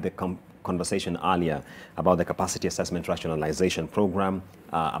 we had the conversation earlier about the Capacity Assessment Rationalization Program,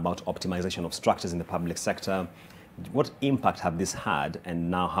 about optimization of structures in the public sector. What impact have this had,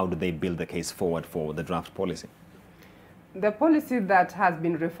 and now how do they build the case forward for the draft policy? The policy that has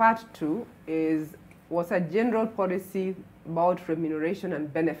been referred to was a general policy about remuneration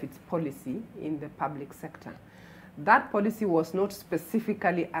and benefits policy in the public sector. That policy was not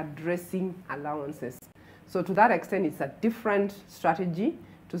specifically addressing allowances. So to that extent, it's a different strategy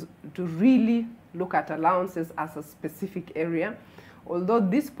to really look at allowances as a specific area, although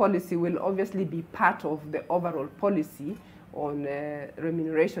this policy will obviously be part of the overall policy on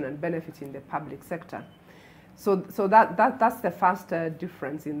remuneration and benefits in the public sector. So that's the first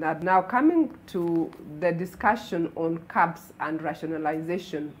difference in that. Now, coming to the discussion on caps and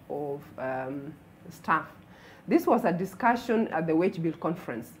rationalization of staff, this was a discussion at the wage bill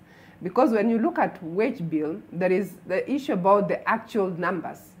conference, because when you look at wage bill, there is the issue about the actual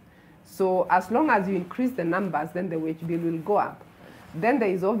numbers. So as long as you increase the numbers, then the wage bill will go up. Then there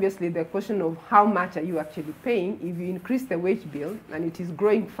is obviously the question of how much are you actually paying. If you increase the wage bill and it is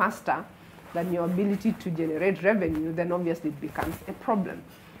growing faster than your ability to generate revenue, then obviously it becomes a problem.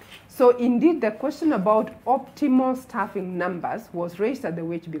 So indeed, the question about optimal staffing numbers was raised at the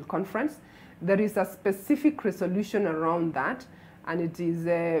wage bill conference. There is a specific resolution around that, and it is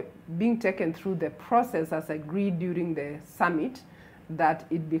being taken through the process as agreed during the summit, that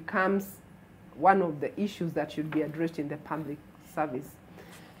it becomes one of the issues that should be addressed in the public service.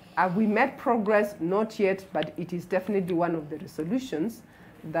 Have we made progress? Not yet, but it is definitely one of the resolutions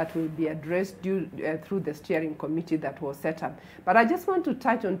that will be addressed through the steering committee that was set up. But I just want to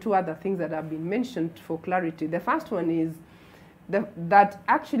touch on two other things that have been mentioned for clarity. The first one is that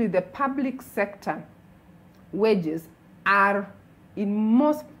actually the public sector wages are, in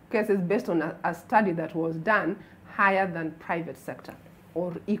most cases, based on a study that was done, higher than private sector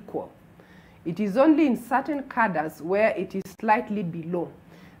or equal. It is only in certain cadres where it is slightly below.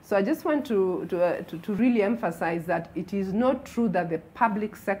 So I just want to really emphasize that it is not true that the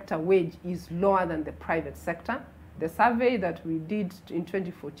public sector wage is lower than the private sector. The survey that we did in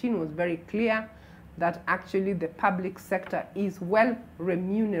 2014 was very clear that actually the public sector is well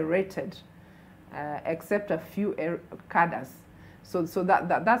remunerated, except a few cadres. So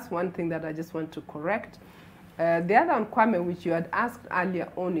that's one thing that I just want to correct. The other on Kwame, which you had asked earlier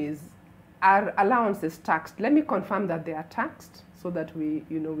on, is, are allowances taxed? Let me confirm that they are taxed, so that we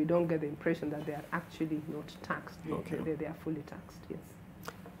don't get the impression that they are actually not taxed. Okay. They are fully taxed, yes.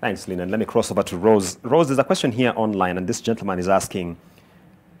 Thanks, Lynn. And let me cross over to Rose. Rose, there's a question here online, and this gentleman is asking,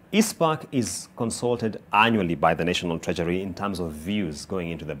 ISPAC is consulted annually by the National Treasury in terms of views going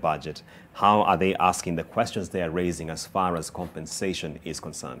into the budget. How are they asking the questions they are raising as far as compensation is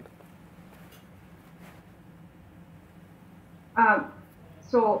concerned?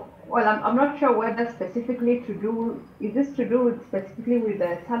 Well, I'm not sure whether specifically is this to do specifically with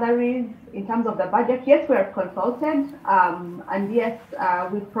the salaries in terms of the budget? Yes, we are consulted, and yes,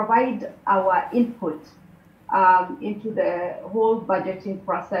 we provide our input into the whole budgeting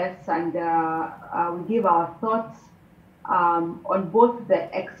process, and we give our thoughts on both the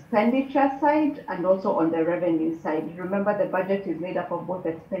expenditure side and also on the revenue side. Remember, the budget is made up of both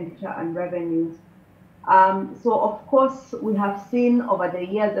expenditure and revenues. So of course, we have seen over the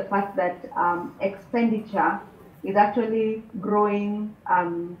years the fact that expenditure is actually growing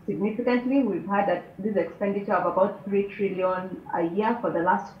significantly. We've had this expenditure of about 3 trillion a year for the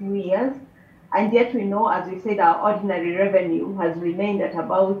last few years. And yet we know, as we said, our ordinary revenue has remained at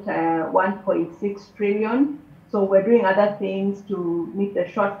about 1.6 trillion. So we're doing other things to meet the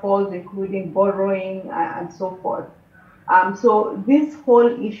shortfalls, including borrowing and so forth. So this whole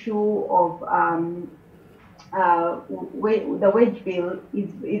issue of the wage bill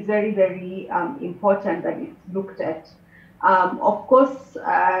is very, very important that it's looked at. Of course,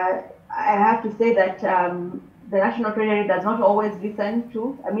 I have to say that the National Treasury does not always listen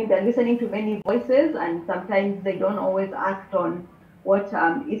to, they're listening to many voices, and sometimes they don't always act on what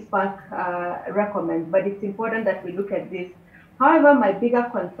ISPAC recommends, but it's important that we look at this. However, my bigger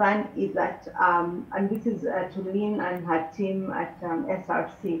concern is that, and this is to Lynn and her team at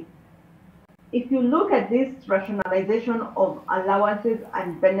SRC, if you look at this rationalization of allowances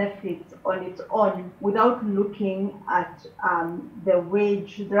and benefits on its own, without looking at the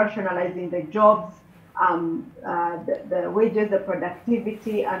wage, rationalizing the jobs, the wages, the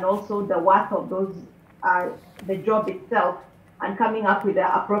productivity, and also the worth of those, the job itself, and coming up with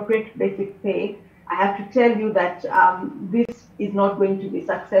the appropriate basic pay, I have to tell you that this is not going to be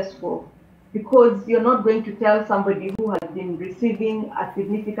successful, because you're not going to tell somebody who has been receiving a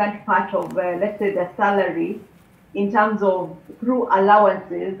significant part of, let's say, their salary in terms of through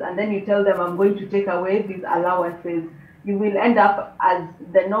allowances, and then you tell them, I'm going to take away these allowances. You will end up as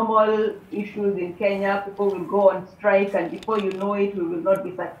the normal issues in Kenya. People will go on strike, and before you know it, we will not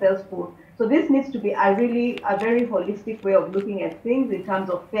be successful. So this needs to be a very holistic way of looking at things in terms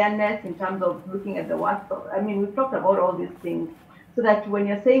of fairness, in terms of looking at the work. We've talked about all these things, so that when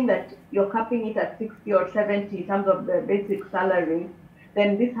you're saying that you're capping it at 60 or 70 in terms of the basic salary,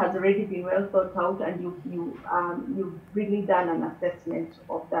 then this has already been well thought out, and you've really done an assessment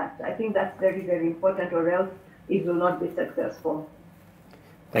of that. I think that's very, very important, or else it will not be successful.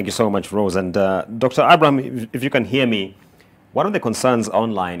 Thank you so much, Rose. And Dr. Abraham, if you can hear me, one of the concerns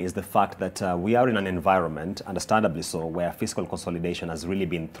online is the fact that we are in an environment, understandably so, where fiscal consolidation has really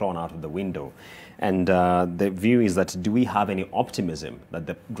been thrown out of the window. And the view is that, do we have any optimism that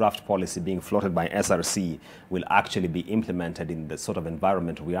the draft policy being floated by SRC will actually be implemented in the sort of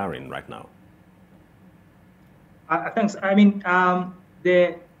environment we are in right now? Thanks. I think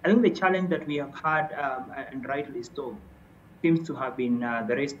the challenge that we have had, and rightly so, seems to have been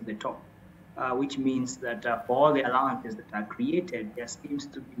the race to the top. Which means that for all the allowances that are created, there seems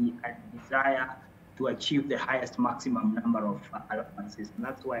to be a desire to achieve the highest maximum number of allowances. And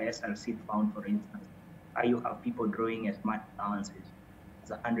that's why SRC found, for instance, you have people drawing as much allowances as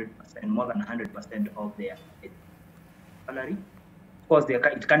 100%, more than 100% of their salary. Of course,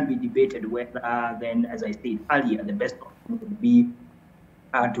 it can be debated whether then, as I said earlier, the best option would be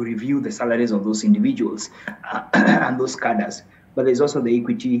to review the salaries of those individuals and those cadres. But there's also the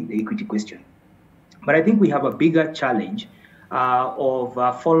equity question. But I think we have a bigger challenge of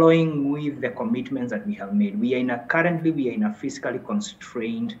following with the commitments that we have made. Currently we are in a fiscally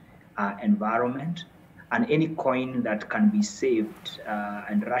constrained environment, and any coin that can be saved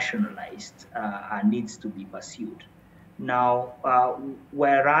and rationalized needs to be pursued. Now,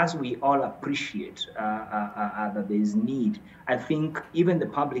 whereas we all appreciate that there is need, I think even the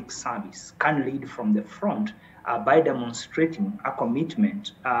public service can lead from the front by demonstrating a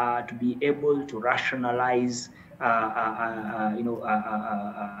commitment to be able to rationalize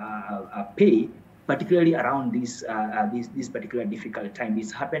pay, particularly around this particular difficult time.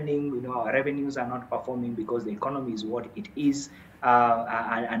 It's happening. Our revenues are not performing because the economy is what it is,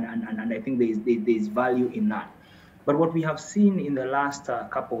 and I think there's value in that. But what we have seen in the last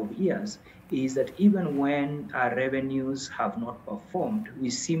couple of years is that even when our revenues have not performed, we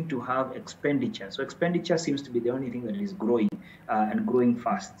seem to have expenditure. So expenditure seems to be the only thing that is growing and growing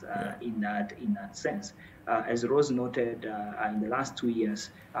fast in that sense. As Rose noted, in the last 2 years,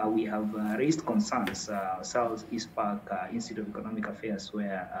 we have raised concerns. South ISPAC, Institute of Economic Affairs,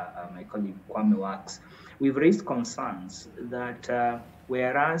 where my colleague Kwame works, we've raised concerns that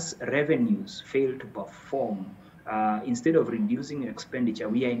whereas revenues fail to perform, instead of reducing expenditure,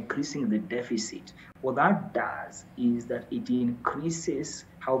 we are increasing the deficit. What that does is that it increases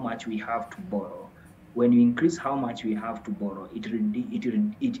how much we have to borrow. when you increase how much we have to borrow, it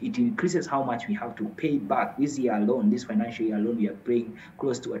increases how much we have to pay back. This year alone, this financial year alone, we are paying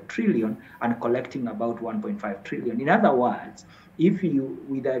close to $1 trillion and collecting about 1.5 trillion. In other words, if you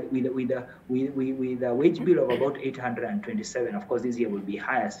with a wage bill of about 827, of course this year will be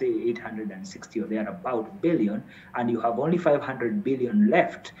higher, say 860 or thereabout billion, and you have only 500 billion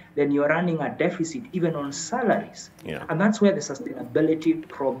left, then you're running a deficit even on salaries. Yeah. And that's where the sustainability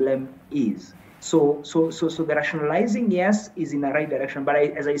problem is. So the rationalizing, yes, is in the right direction. But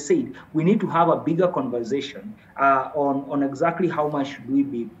as I said, we need to have a bigger conversation on exactly how much should we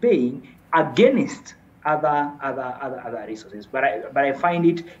be paying against other resources. But I find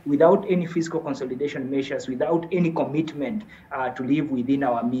it, without any fiscal consolidation measures, without any commitment to live within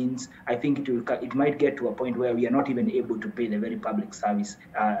our means, I think it might get to a point where we are not even able to pay the very public servants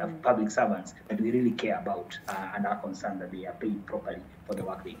that we really care about and are concerned that they are paid properly for the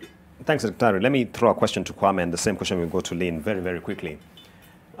work they do. Thanks, Dr. Let me throw a question to Kwame, and the same question will go to Lynn very, very quickly.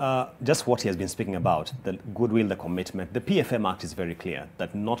 Just what he has been speaking about, the goodwill, the commitment. The PFM Act is very clear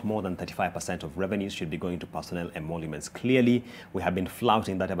that not more than 35% of revenues should be going to personnel emoluments. Clearly, we have been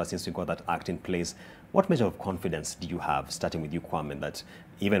flouting that ever since we got that act in place. What measure of confidence do you have, starting with you, Kwame, that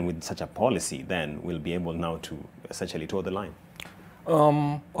even with such a policy, then we'll be able now to essentially toe the line?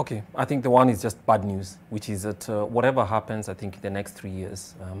 Okay, I think the one is just bad news, which is that whatever happens, I think in the next 3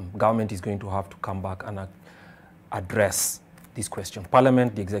 years, government is going to have to come back and address this question.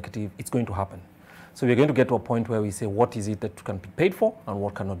 Parliament, the executive, it's going to happen. So we're going to get to a point where we say what is it that can be paid for and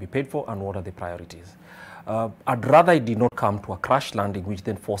what cannot be paid for and what are the priorities. I'd rather it did not come to a crash landing, which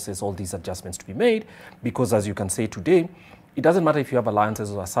then forces all these adjustments to be made, because as you can say today, it doesn't matter if you have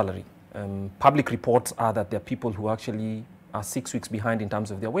allowances or a salary. Public reports are that there are people who actually are 6 weeks behind in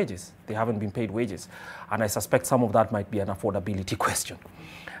terms of their wages. They haven't been paid wages. And I suspect some of that might be an affordability question.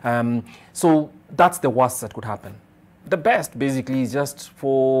 So that's the worst that could happen. The best, basically, is just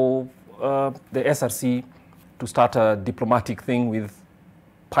for the SRC to start a diplomatic thing with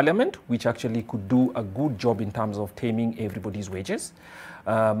Parliament, which actually could do a good job in terms of taming everybody's wages.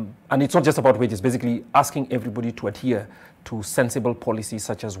 And it's not just about wages, basically asking everybody to adhere to sensible policies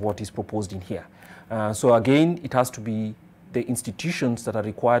such as what is proposed in here. So again, it has to be the institutions that are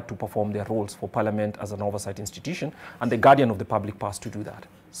required to perform their roles for Parliament as an oversight institution and the guardian of the public purse to do that.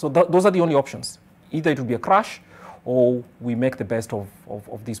 So those are the only options. Either it will be a crash or we make the best of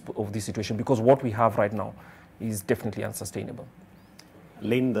this situation, because what we have right now is definitely unsustainable.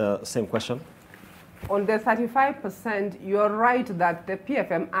 Lynn, the same question. On the 35%, you're right that the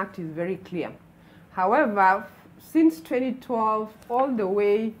PFM Act is very clear. However, since 2012, all the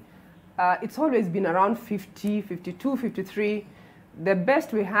way, it's always been around 50, 52, 53. The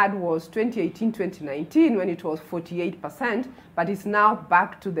best we had was 2018, 2019, when it was 48%, but it's now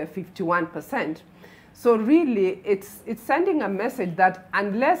back to the 51%. So really, it's sending a message that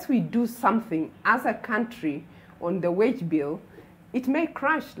unless we do something as a country on the wage bill, it may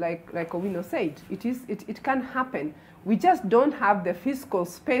crash, like Owino said. It can happen. We just don't have the fiscal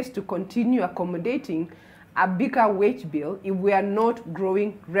space to continue accommodating a bigger wage bill if we are not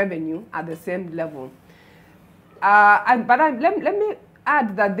growing revenue at the same level. Let me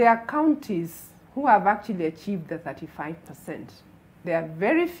add that there are counties who have actually achieved the 35%. There are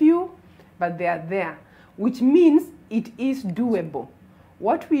very few, but they are there, which means it is doable.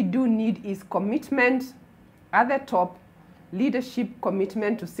 What we do need is commitment at the top, leadership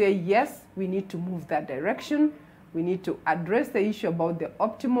commitment to say, yes, we need to move that direction. We need to address the issue about the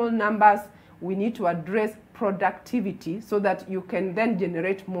optimal numbers. We need to address productivity so that you can then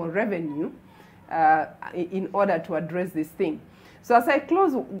generate more revenue in order to address this thing. So as I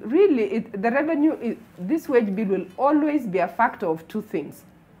close, really, the revenue, this wage bill will always be a factor of two things.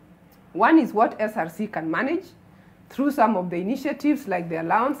 One is what SRC can manage through some of the initiatives like the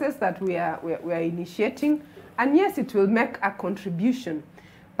allowances that we are initiating. And yes, it will make a contribution.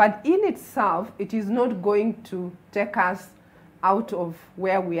 But in itself, it is not going to take us out of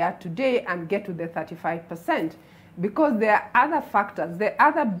where we are today and get to the 35%, because there are other factors. The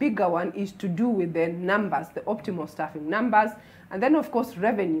other bigger one is to do with the numbers, the optimal staffing numbers, and then of course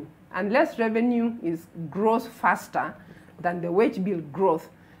revenue. Unless revenue grows faster than the wage bill growth,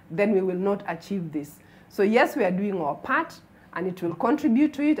 then we will not achieve this. So yes, we are doing our part, and it will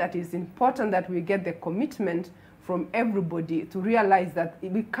contribute to it. It is important that we get the commitment from everybody to realize that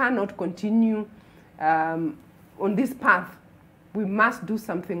we cannot continue on this path. We must do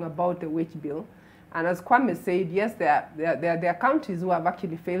something about the wage bill. And as Kwame said, yes, there are counties who have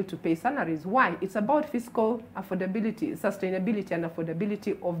actually failed to pay salaries. Why? It's about fiscal affordability, sustainability, and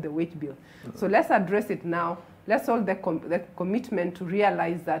affordability of the wage bill. So let's address it now. Let's hold the commitment to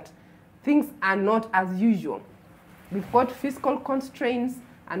realize that things are not as usual. We've got fiscal constraints,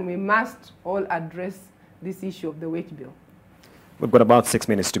 and we must all address this issue of the wage bill. We've got about 6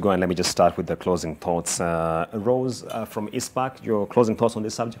 minutes to go, and let me just start with the closing thoughts. Rose from ISPAC, your closing thoughts on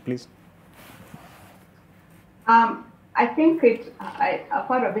this subject, please. I think a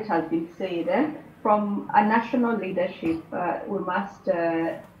part of it has been said. From a national leadership, we must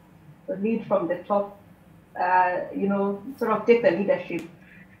lead from the top, sort of take the leadership,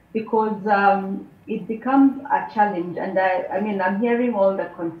 because it becomes a challenge. And I'm hearing all the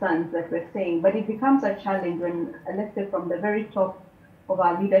concerns that we're saying, but it becomes a challenge when, let's say, from the very top of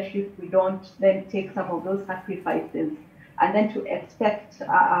our leadership, we don't then take some of those sacrifices, and then to expect,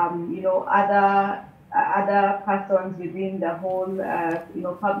 other persons within the whole,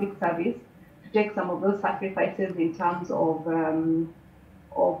 public service to take some of those sacrifices in terms of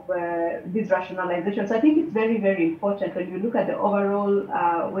this rationalization. So I think it's very, very important when you look at the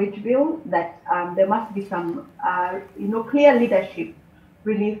overall wage bill that there must be some, clear leadership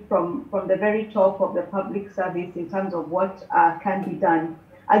really from the very top of the public service in terms of what can be done.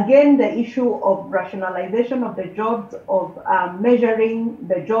 Again, the issue of rationalization of the jobs, of measuring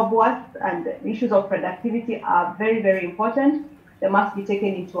the job worth, and the issues of productivity are very, very important. They must be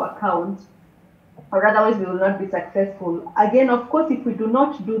taken into account, or otherwise we will not be successful. Again, of course, if we do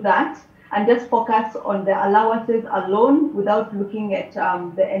not do that and just focus on the allowances alone without looking at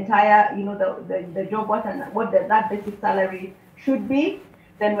the entire, the job worth and what that basic salary should be,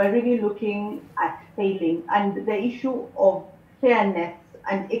 then we're really looking at failing. And the issue of fairness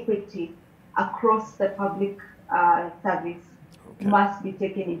and equity across the public service must be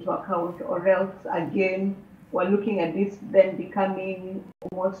taken into account, or else again we're looking at this then becoming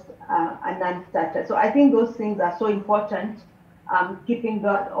almost a non-starter. So I think those things are so important, keeping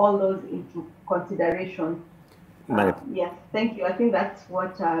all those into consideration. Yes, thank you. I think that's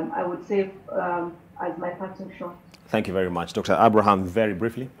what I would say as my parting shot. Thank you very much. Dr. Abraham, very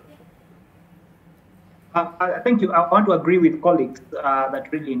briefly. Thank you. I want to agree with colleagues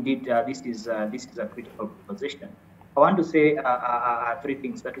that really indeed this is a critical position. I want to say three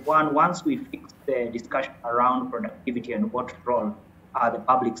things. That one, once we fix the discussion around productivity and what role the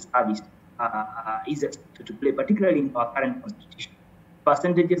public service is expected to play, particularly in our current constitution,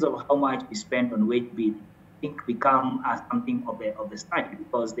 percentages of how much we spend on wage bill, I think, become something of the study,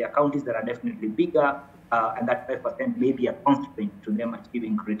 because there are counties that are definitely bigger, and that 5% may be a constraint to them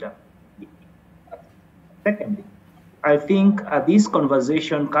achieving greater. Secondly, I think this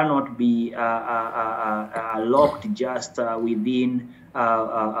conversation cannot be locked just within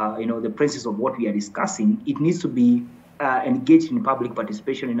the principles of what we are discussing. It needs to be engaged in public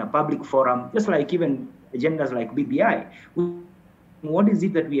participation in a public forum, just like even agendas like BBI. What is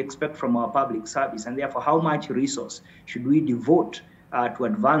it that we expect from our public service, and therefore how much resource should we devote to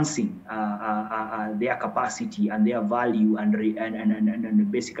advancing their capacity and their value,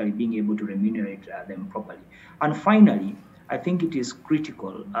 and basically being able to remunerate them properly. And finally, I think it is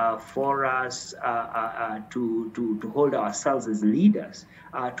critical for us to hold ourselves as leaders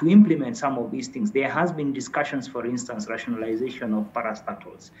to implement some of these things. There has been discussions, for instance, rationalization of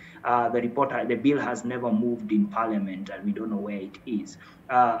parastatals. The bill has never moved in Parliament, and we don't know where it is.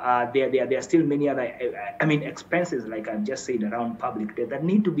 There are still many other, expenses, like I've just said, around public debt that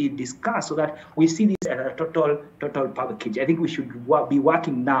need to be discussed, so that we see this as a total package. I think we should be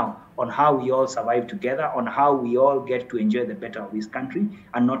working now on how we all survive together, on how we all get to enjoy the better of this country,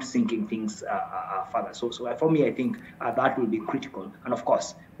 and not sinking things further. So for me, I think that will be critical. And of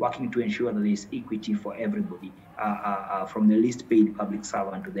course, working to ensure that there is equity for everybody, from the least paid public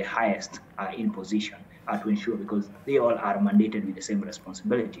servant to the highest in position, to ensure, because they all are mandated with the same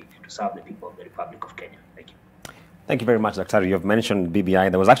responsibility to serve the people of the Republic of Kenya. Thank you. Thank you very much, Dr. You've mentioned BBI.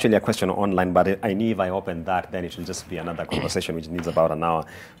 There was actually a question online, but I knew if I opened that, then it will just be another conversation which needs about an hour.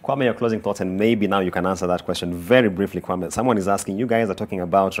 Kwame, your closing thoughts, and maybe now you can answer that question very briefly, Kwame. Someone is asking, you guys are talking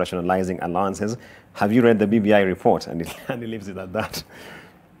about rationalizing allowances. Have you read the BBI report? And it leaves it at that.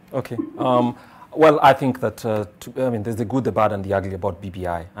 Okay. Well, I think that there's the good, the bad, and the ugly about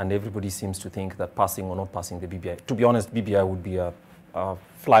BBI, and everybody seems to think that passing or not passing the BBI. To be honest, BBI would be a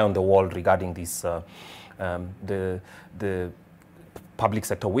fly on the wall regarding this, the public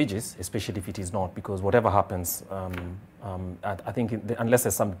sector wages, especially if it is not, because whatever happens, I think unless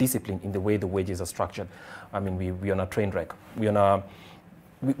there's some discipline in the way the wages are structured, we're on a train wreck. We are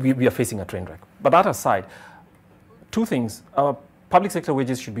facing a train wreck. But that aside, two things. Public sector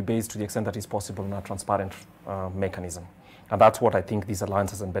wages should be based, to the extent that is possible, on a transparent mechanism. And that's what I think these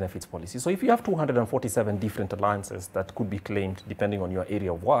alliances and benefits policy. So if you have 247 different alliances that could be claimed depending on your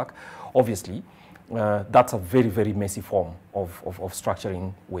area of work, obviously that's a very, very messy form of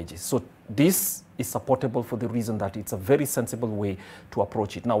structuring wages. So this is supportable for the reason that it's a very sensible way to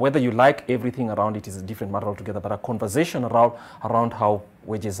approach it. Now, whether you like everything around it is a different matter altogether, but a conversation around how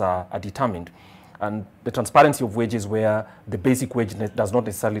wages are determined and the transparency of wages where the basic wage does not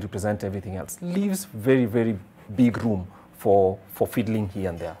necessarily represent everything else leaves very, very big room for fiddling here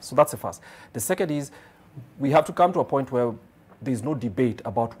and there. So that's the first. The second is we have to come to a point where there's no debate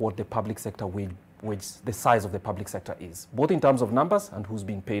about what the public sector wage, the size of the public sector is, both in terms of numbers and who's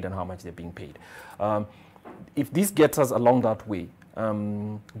being paid and how much they're being paid. If this gets us along that way,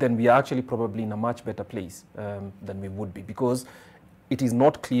 then we are actually probably in a much better place than we would be, because it is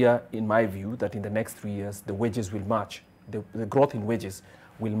not clear, in my view, that in the next 3 years, the wages will match, the growth in wages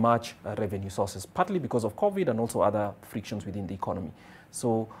will match revenue sources, partly because of COVID and also other frictions within the economy.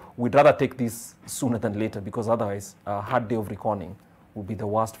 So we'd rather take this sooner than later, because otherwise a hard day of reckoning would be the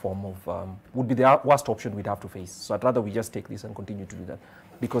worst form of, would be the worst option we'd have to face. So I'd rather we just take this and continue to do that,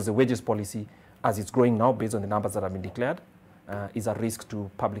 because the wages policy, as it's growing now, based on the numbers that have been declared, is a risk to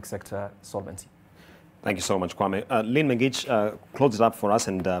public sector solvency. Thank you so much, Kwame. Lynn McGeach, close it up for us,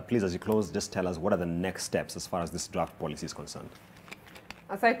 and please, as you close, just tell us what are the next steps as far as this draft policy is concerned.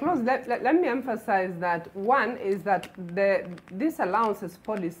 As I close, let me emphasize that one is that this allowances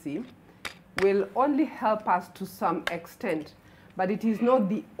policy will only help us to some extent, but it is not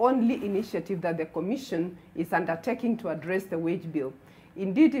the only initiative that the Commission is undertaking to address the wage bill.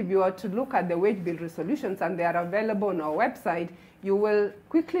 Indeed, if you were to look at the wage bill resolutions, and they are available on our website, you will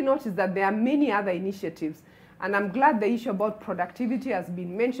quickly notice that there are many other initiatives. And I'm glad the issue about productivity has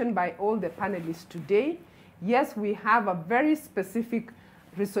been mentioned by all the panelists today. Yes, we have a very specific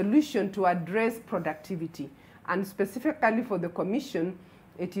resolution to address productivity. And specifically for the Commission,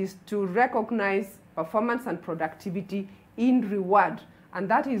 it is to recognize performance and productivity in reward. And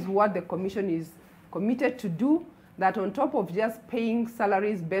that is what the Commission is committed to do, that on top of just paying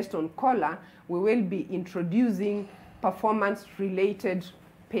salaries based on COLA, we will be introducing performance-related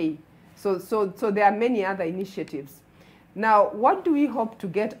pay. So there are many other initiatives. Now, what do we hope to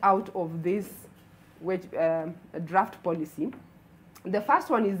get out of this draft policy? The first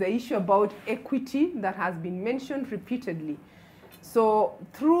one is the issue about equity that has been mentioned repeatedly. So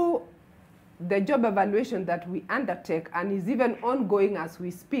through the job evaluation that we undertake, and is even ongoing as we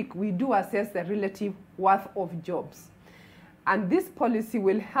speak, we do assess the relative worth of jobs. And this policy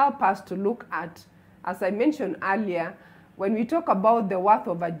will help us to look at, as I mentioned earlier, when we talk about the worth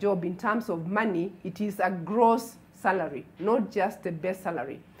of a job in terms of money, it is a gross salary, not just the base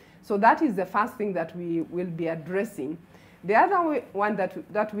salary. So that is the first thing that we will be addressing. The other one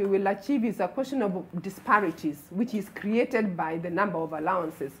that we will achieve is a question of disparities, which is created by the number of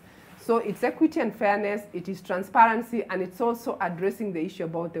allowances. So it's equity and fairness, it is transparency, and it's also addressing the issue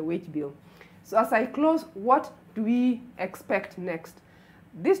about the wage bill. So as I close, what do we expect next?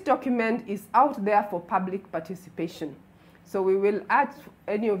 This document is out there for public participation. So we will ask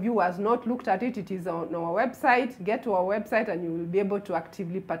any of you who has not looked at it, it is on our website. Get to our website and you will be able to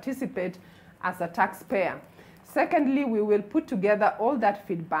actively participate as a taxpayer. Secondly, we will put together all that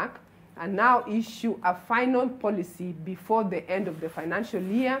feedback and now issue a final policy before the end of the financial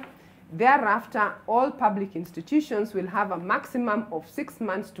year. Thereafter, all public institutions will have a maximum of 6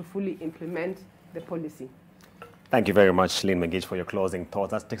 months to fully implement the policy. Thank you very much, Lynn McGeach, for your closing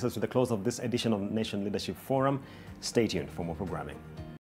thoughts. That takes us to the close of this edition of Nation Leadership Forum. Stay tuned for more programming.